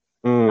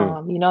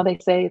 Mm, They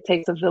say it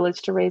takes a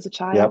village to raise a yep.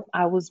 child.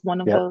 I was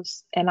one of Yep.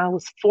 those, and I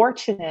was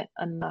fortunate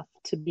enough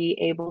to be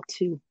able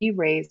to be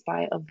raised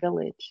by a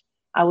village.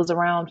 I was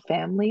around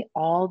family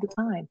all the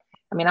time.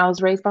 I mean, I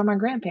was raised by my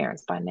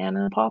grandparents, by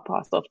Nana and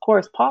Pawpaw. So, of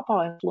course,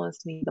 Pawpaw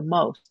influenced me the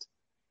most,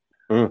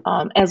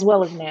 Mm. as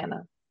well as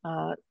Nana.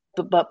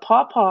 But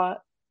Pawpaw,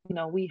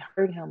 we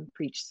heard him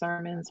preach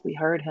sermons. We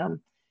heard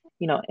him,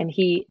 and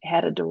he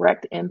had a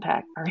direct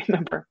impact. I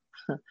remember.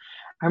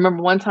 I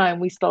remember one time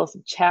we stole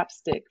some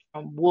chapstick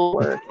from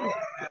Woolworth.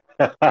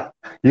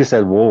 You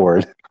said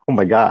Ward. Oh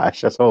my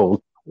gosh, that's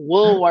old.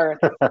 Woolworth.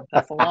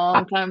 That's a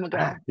long time ago.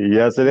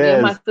 Yes, it Me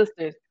and my is.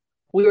 sisters,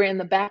 we were in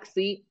the back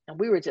seat and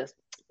we were just,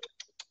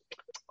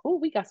 oh,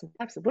 we got some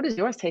chapstick. What does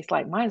yours taste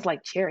like? Mine's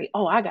like cherry.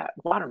 Oh, I got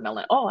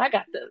watermelon. Oh, I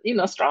got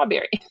the,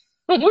 strawberry.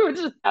 We were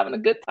just having a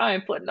good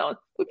time putting on.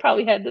 We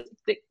probably had this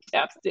thick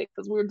chapstick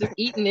because we were just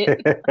eating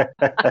it.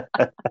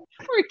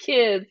 We're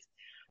kids.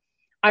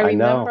 I I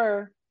know.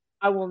 remember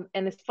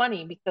and it's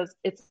funny because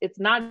it's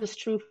not just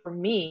true for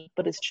me,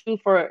 but it's true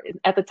for,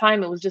 at the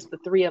time, it was just the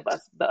three of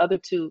us. The other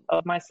two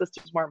of my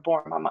sisters weren't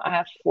born. I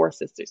have four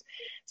sisters.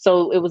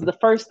 So it was the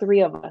first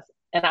three of us.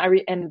 And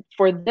and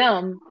for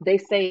them, they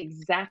say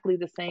exactly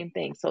the same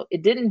thing. So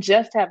it didn't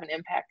just have an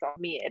impact on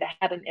me, it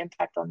had an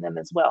impact on them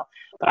as well.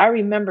 But I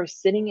remember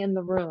sitting in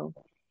the room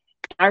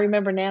I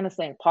remember Nana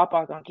saying,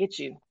 Papa gonna get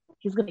you.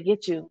 He's gonna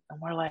get you. And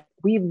we're like,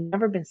 we've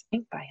never been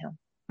spanked by him.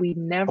 We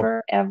Oh.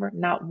 never, ever,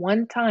 not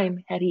one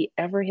time had he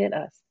ever hit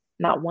us.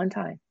 Not one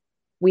time.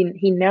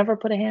 He never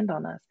put a hand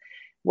on us.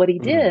 What he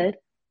Mm. did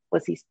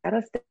was he sat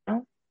us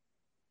down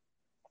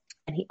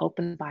and he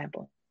opened the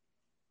Bible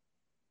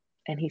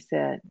and he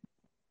said,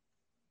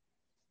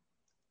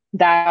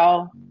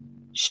 Thou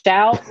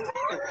shalt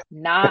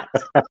not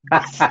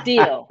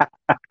steal.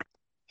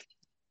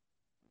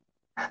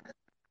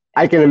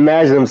 I can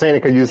imagine him saying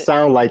it because you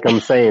sound like I'm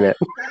saying it.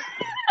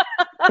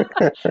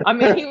 I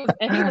mean, he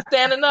was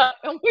standing up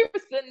and we were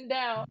sitting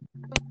down.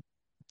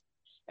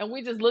 And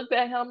we just looked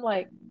at him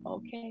like,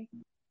 okay.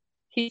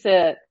 He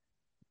said,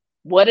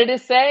 what did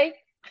it say?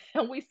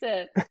 And we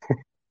said,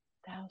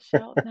 thou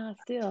shalt not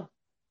steal.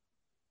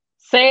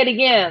 Say it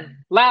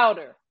again,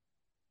 louder.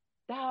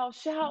 Thou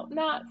shalt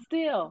not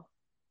steal.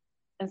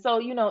 And so,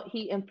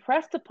 he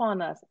impressed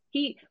upon us.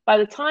 By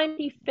the time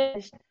he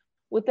finished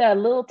with that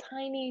little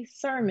tiny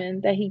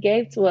sermon that he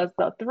gave to us,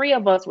 the three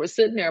of us were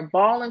sitting there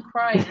bawling,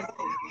 crying.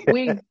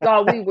 We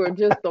thought we were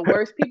just the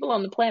worst people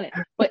on the planet.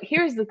 But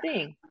here's the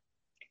thing.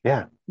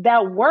 Yeah.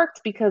 That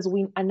worked because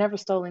I never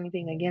stole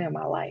anything again in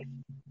my life.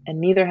 And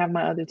neither have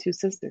my other two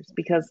sisters,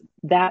 because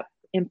that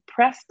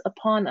impressed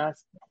upon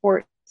us the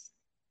importance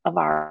of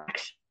our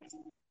actions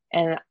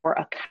and our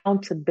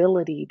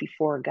accountability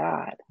before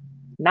God.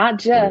 Not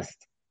just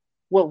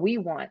what we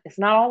want. It's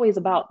not always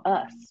about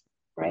us,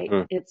 right?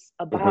 Mm-hmm. It's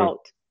about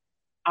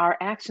our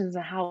actions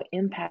and how it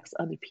impacts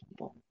other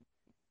people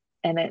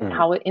and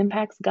how it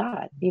impacts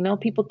God.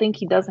 People think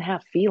he doesn't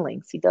have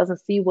feelings. He doesn't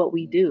see what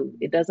we do.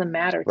 It doesn't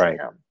matter to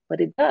him,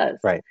 but it does.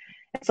 Right.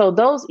 So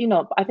those,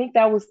 I think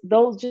that was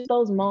those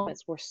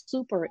moments were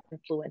super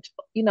influential.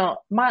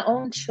 My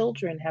own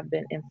children have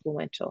been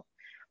influential.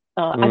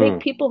 I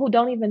think people who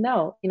don't even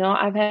know,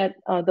 I've had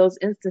those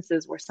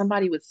instances where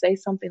somebody would say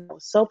something that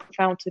was so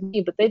profound to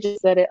me, but they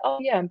just said it. Oh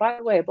yeah, and by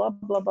the way, blah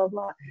blah blah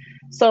blah.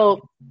 So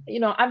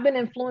I've been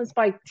influenced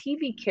by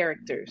TV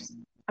characters.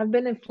 I've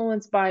been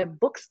influenced by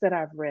books that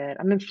I've read.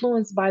 I'm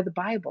influenced by the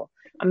Bible.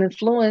 I'm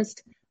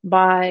influenced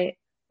by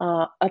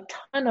a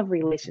ton of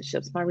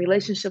relationships. My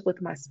relationship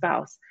with my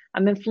spouse.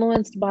 I'm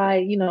influenced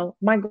by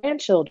my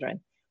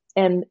grandchildren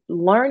and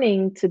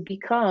learning to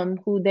become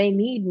who they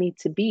need me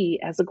to be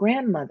as a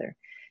grandmother.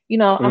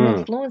 I'm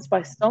influenced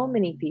by so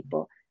many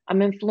people.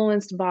 I'm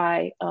influenced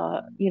by,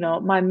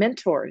 my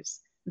mentors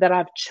that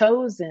I've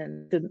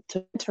chosen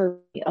to mentor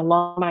me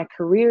along my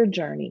career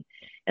journey.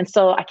 And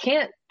so I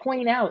can't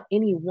point out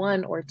any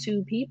one or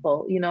two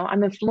people.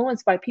 I'm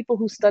influenced by people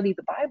who study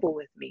the Bible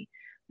with me,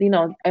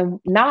 and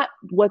not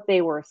what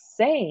they were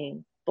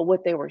saying, but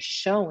what they were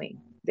showing.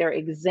 Their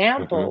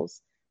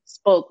examples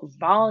spoke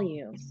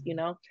volumes.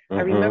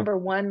 I remember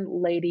one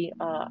lady,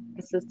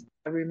 sister,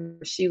 I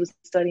remember she was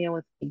studying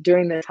with me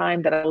during the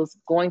time that I was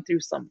going through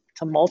some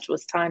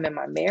tumultuous time in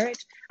my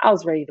marriage. I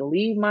was ready to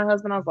leave my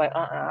husband. I was like,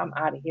 I'm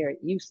out of here.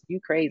 You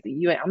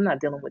crazy. I'm not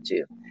dealing with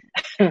you.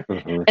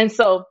 And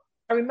so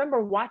I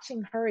remember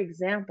watching her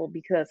example,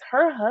 because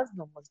her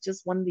husband was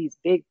just one of these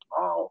big,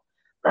 rah,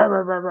 rah,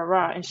 rah, rah,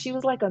 rah. And she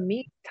was like a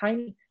meek,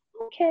 tiny,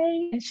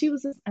 okay.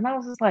 And I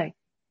was just like,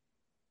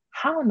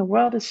 how in the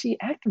world is she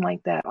acting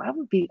like that? I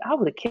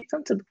would have kicked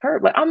him to the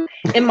curb. Like, I'm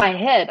in my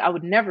head, I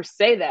would never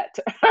say that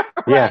to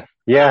her. Right?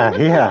 Yeah.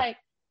 Like,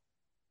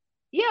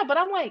 yeah, but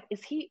I'm like,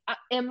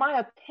 in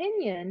my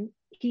opinion,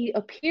 he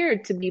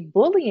appeared to be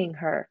bullying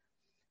her.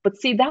 But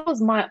see, that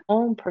was my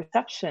own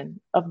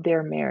perception of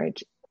their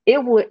marriage.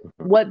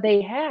 What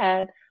they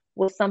had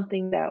was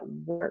something that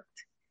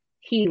worked.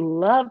 He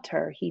loved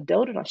her. He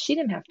doted on. She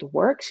didn't have to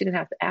work. She didn't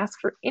have to ask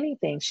for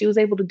anything. She was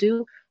able to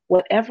do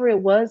whatever it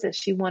was that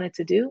she wanted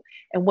to do.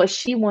 And what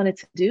she wanted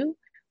to do,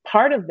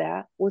 part of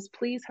that was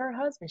please her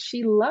husband.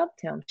 She loved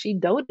him. She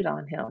doted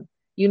on him.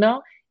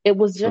 It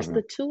was just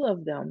the two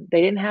of them.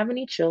 They didn't have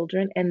any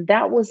children. And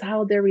that was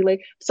how their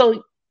relate.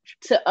 So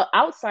to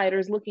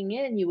outsiders looking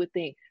in, you would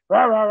think,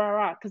 rah, rah, rah,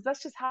 rah, because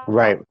that's just how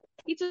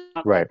he just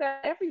like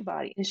that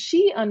everybody. And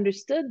she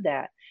understood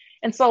that.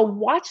 And so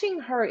watching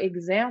her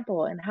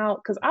example and how,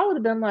 because I would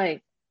have been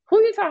like, who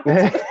are you talking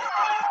to?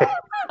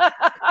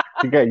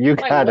 you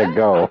gotta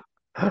go.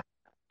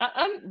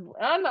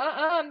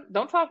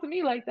 Don't talk to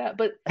me like that.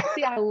 But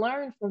see, I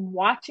learned from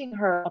watching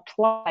her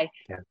apply,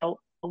 a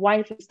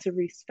wife is to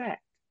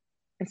respect.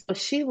 And so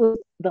she was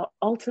the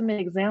ultimate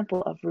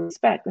example of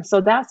respect. And so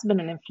that's been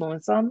an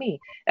influence on me.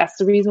 That's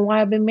the reason why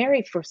I've been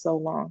married for so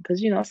long.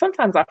 Because,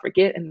 sometimes I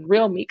forget and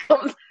real me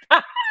comes.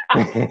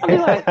 I'll be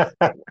like,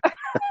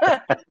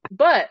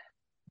 but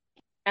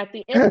at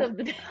the end of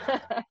the day,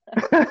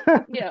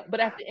 but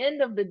at the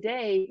end of the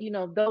day,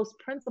 those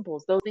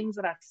principles, those things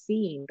that I've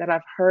seen, that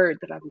I've heard,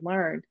 that I've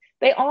learned,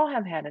 they all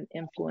have had an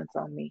influence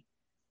on me.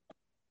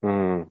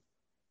 And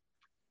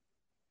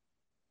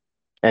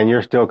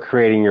you're still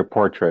creating your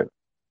portrait.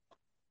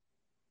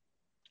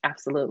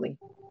 Absolutely.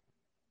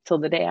 Till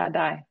the day I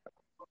die.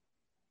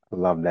 I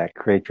love that.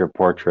 Create your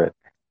portrait.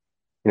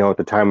 At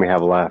the time we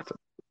have left.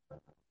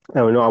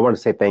 I want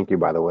to say thank you,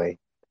 by the way,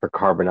 for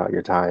carving out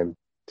your time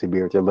to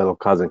be with your little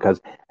cousin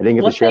because I didn't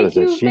get to Well, share this.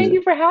 And thank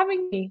you for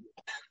having me.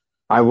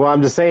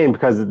 I'm just saying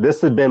because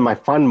this has been my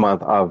fun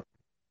month of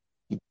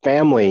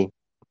family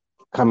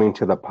coming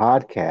to the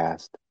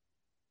podcast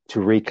to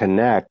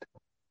reconnect,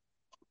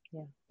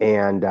 Yeah.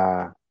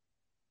 and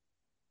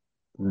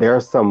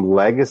there's some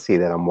legacy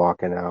that I'm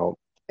walking out,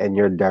 and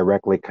you're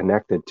directly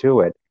connected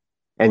to it.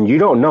 And you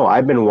don't know.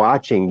 I've been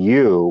watching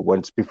you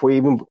once before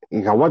even.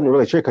 I wasn't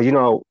really sure because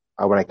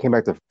when I came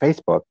back to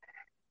Facebook,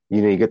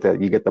 you get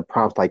the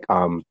prompts like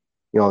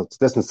it's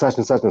this and such,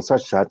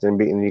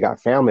 and you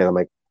got family. And I'm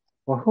like,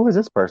 well, who is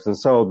this person?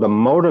 So the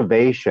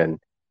motivation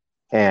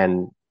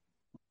and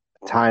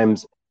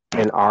times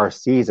in our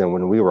season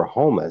when we were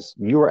homeless,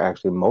 you were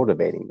actually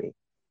motivating me.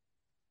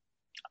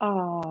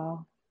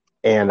 Oh,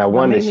 And I don't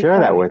wanted to make me share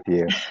that cry. with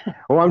you.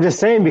 Well, I'm just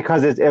saying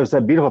because it was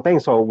a beautiful thing.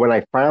 So when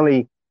I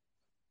finally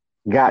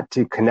got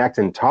to connect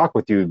and talk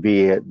with you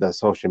via the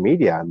social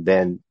media, and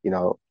then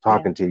Yeah.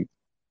 talking to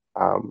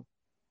um,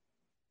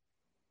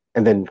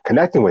 and then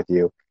connecting with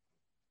you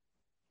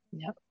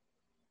Yep.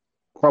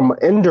 from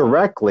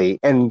indirectly,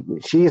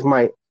 and she's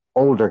my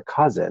older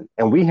cousin,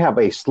 and we have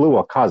a slew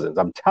of cousins.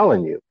 I'm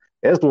telling you,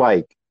 it's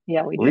like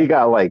Yeah, we do.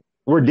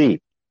 we're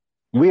deep.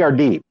 We are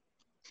deep.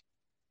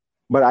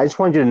 But I just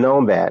want you to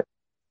know that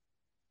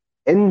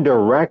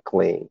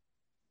indirectly,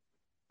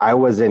 I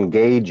was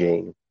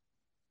engaging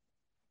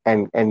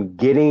and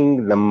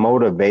getting the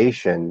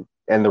motivation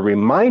and the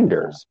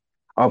reminders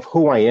of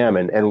who I am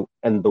and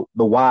the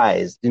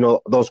whys,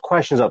 those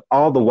questions of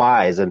all the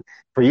whys. And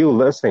for you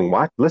listening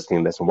to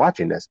this and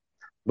watching this,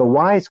 the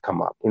whys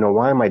come up.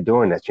 Why am I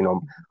doing this?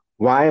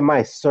 Why am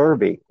I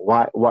serving?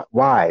 Why? What?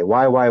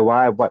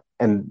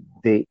 And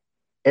the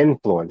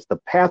influence, the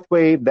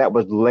pathway that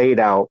was laid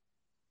out,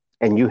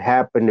 and you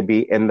happen to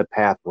be in the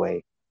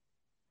pathway.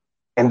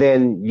 And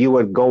then you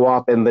would go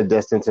off in the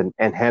distance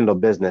and handle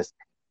business.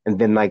 And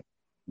then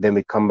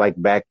we come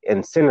back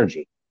in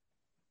synergy.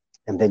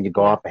 And then you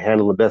go Yeah. off and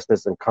handle the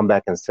business and come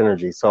back in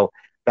synergy. So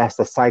that's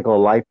the cycle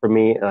of life for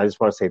me. And I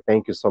just want to say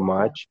thank you so Yeah.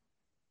 much.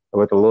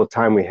 And with the little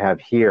time we have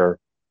here,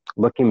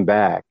 looking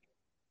back,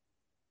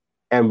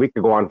 and we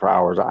could go on for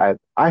hours.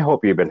 I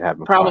hope you've been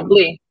having fun.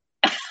 Probably.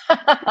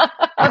 I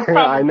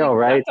Probably. know,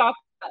 right?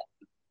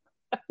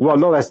 Well,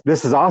 no,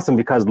 this is awesome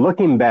because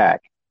looking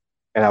back,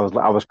 and I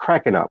was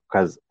cracking up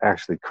because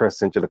actually Chris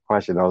sent you the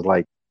question. I was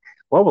like,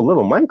 what would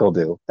little Michael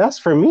do? That's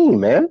for me,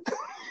 man.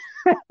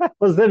 I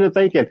was then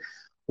thinking,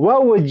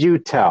 what would you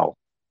tell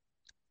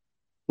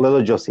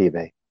little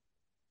Josevie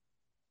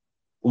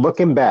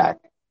looking back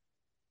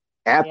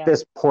at Yeah.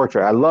 this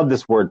portrait? I love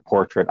this word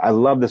portrait. I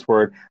love this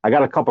word. I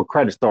got a couple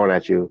credits thrown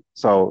at you.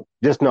 So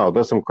just know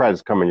there's some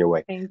credits coming your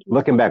way. Thank you.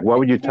 Looking back, what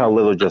would you tell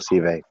little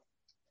Josevie?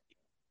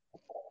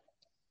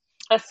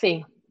 Let's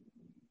see.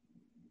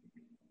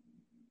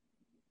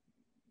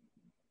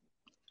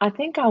 I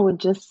think I would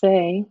just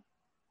say,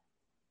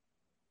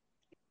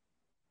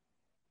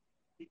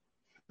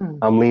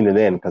 I'm leaning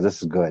in because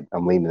this is good.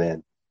 I'm leaning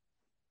in.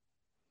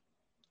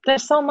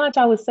 there's so much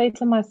I would say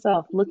to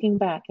myself looking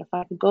back. If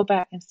I could go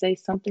back and say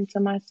something to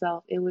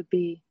myself, it would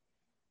be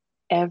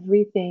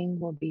everything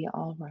will be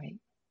all right.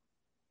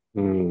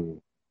 Mm,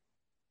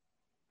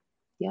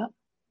 Yep.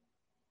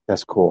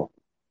 that's cool.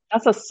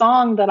 That's a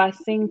song that I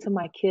sing to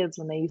my kids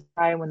when they used to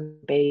cry when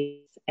they're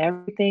babies.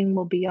 Everything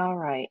will be all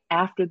right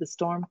after the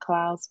storm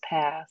clouds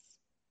pass,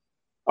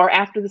 or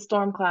after the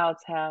storm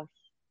clouds have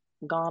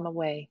gone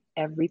away.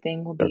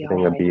 Everything will be Everything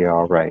all will right. be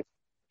all right.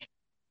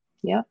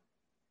 Yep.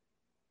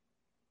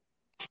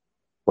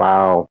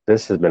 Wow,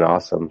 this has been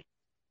awesome.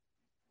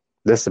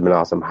 This has been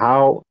awesome.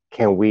 How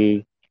can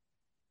we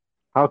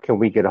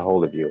get a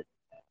hold of you?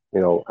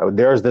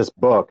 There's this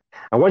book.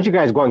 I want you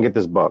guys to go and get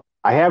this book.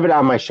 I have it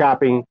on my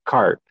shopping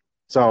cart.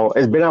 So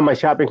it's been on my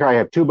shopping cart. I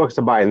have two books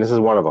to buy, and this is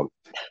one of them.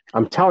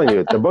 I'm telling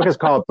you, the book is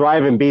called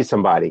Thrive and Be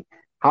Somebody.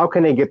 How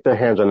can they get their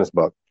hands on this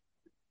book?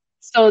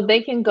 So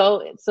they can go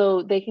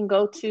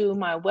to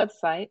my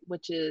website,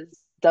 which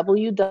is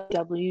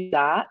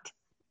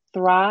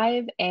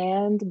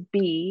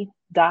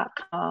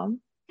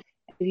www.thriveandbe.com.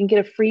 You can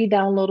get a free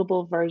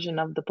downloadable version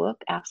of the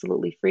book,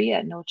 absolutely free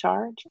at no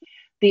charge.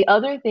 The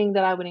other thing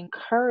that I would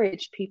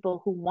encourage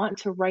people who want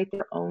to write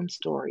their own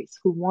stories,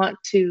 who want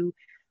to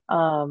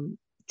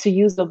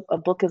use a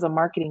book as a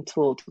marketing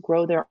tool to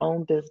grow their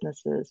own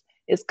businesses,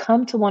 is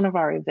come to one of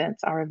our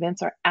events. Our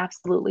events are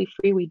absolutely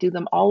free. We do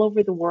them all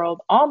over the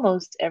world,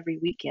 almost every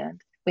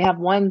weekend. We have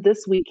one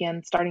this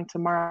weekend starting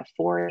tomorrow at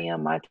 4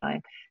 a.m. my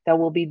time that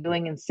we'll be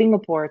doing in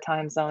Singapore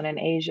time zone in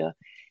Asia.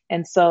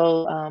 And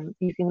so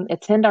you can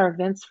attend our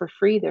events for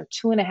free. They're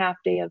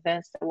 2.5-day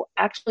events that will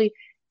actually,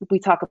 we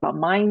talk about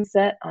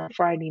mindset on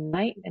Friday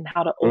night and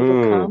how to Mm,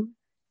 overcome,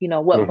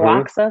 what mm-hmm.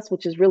 blocks us,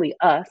 which is really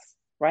us,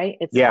 right?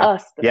 It's Yeah,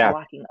 us that's yeah,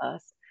 blocking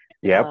us.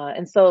 yep.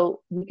 And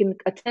so you can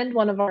attend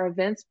one of our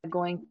events by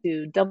going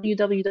to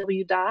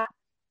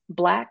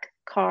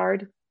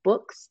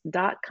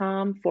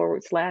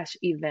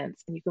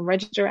www.blackcardbooks.com/events. And you can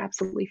register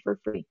absolutely for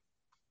free.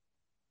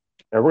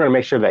 And we're going to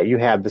make sure that you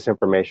have this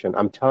information.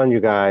 I'm telling you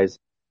guys,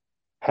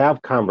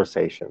 have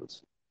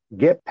conversations.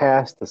 Get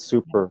past the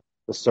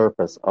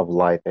surface of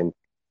life and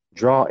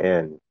draw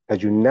in,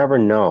 because you never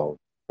know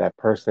that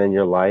person in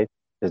your life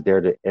is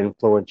there to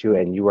influence you,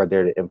 and you are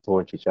there to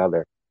influence each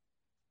other.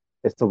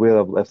 It's the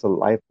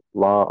life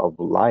law of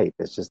life.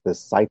 It's just this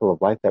cycle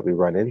of life that we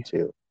run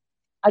into.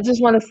 I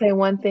just want to say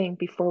one thing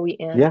before we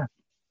end. Yeah,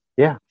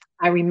 yeah.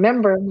 I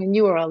remember when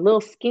you were a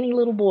little skinny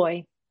little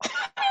boy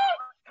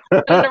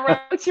running around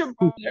with your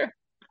brother.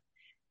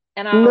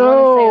 And I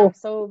want to say No, I'm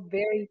so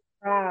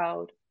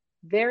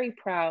very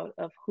proud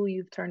of who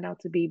you've turned out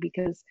to be,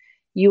 because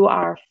you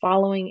are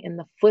following in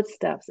the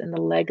footsteps and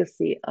the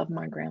legacy of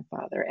my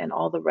grandfather and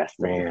all the rest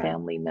of the man.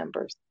 family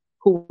members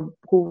who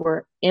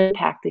were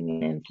impacting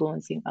and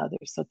influencing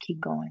others. So keep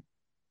going.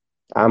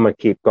 I'm gonna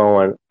keep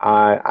going.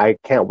 I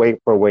can't wait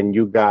for when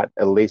you got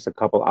at least a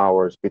couple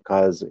hours,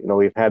 because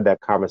we've had that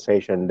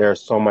conversation.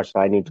 There's so much that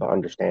I need to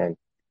understand,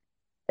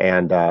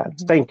 and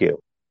Mhm. thank you.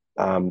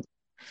 Um, Yeah.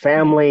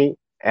 Family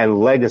and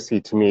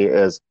legacy to me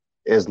is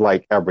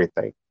like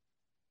everything,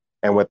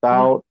 and Yeah.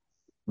 without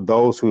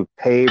those who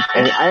paved,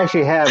 and I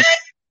actually have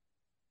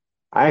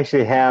on Yes,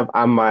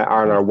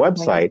 our disclaimer.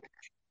 website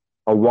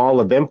a wall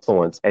of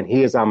influence, and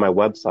he is on my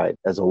website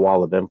as a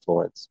wall of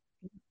influence.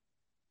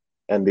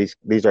 And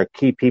these are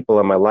key people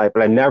in my life,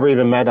 but I never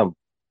even met him.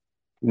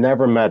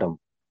 Never met him.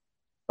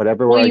 But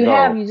everywhere Well, I you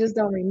have, go, you just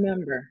don't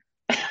remember.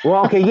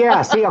 well, okay,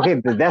 yeah, see,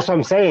 okay, that's what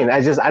I'm saying.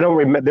 I don't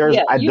remember.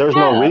 Yeah, you There's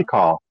no have.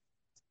 recall.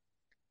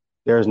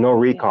 There's no Yeah.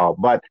 recall.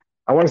 But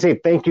I want to say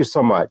thank you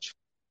so much.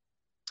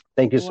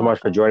 Thank you You're so much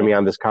for welcome. joining me Thank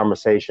on you. this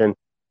conversation.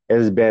 It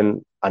has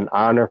been an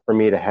honor for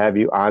me to have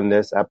you on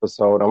this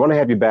episode. I want to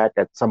have you back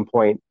at some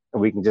point,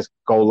 and we can just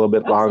go a little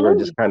bit longer,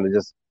 just Absolutely. kind of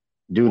just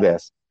do Yep.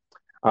 this.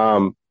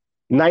 Um,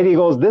 Night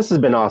Eagles, this has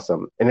been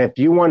awesome. And if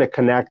you want to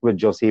connect with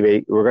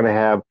Josevie, we're going to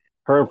have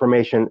her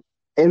information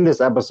in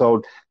this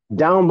episode.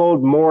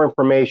 Download more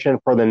information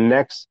for the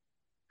next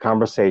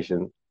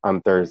conversation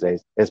on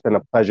Thursdays. It's been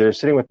a pleasure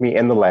sitting with me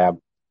in the lab.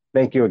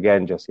 Thank you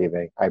again,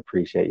 Josevie. I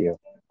appreciate you.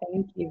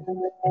 Thank you.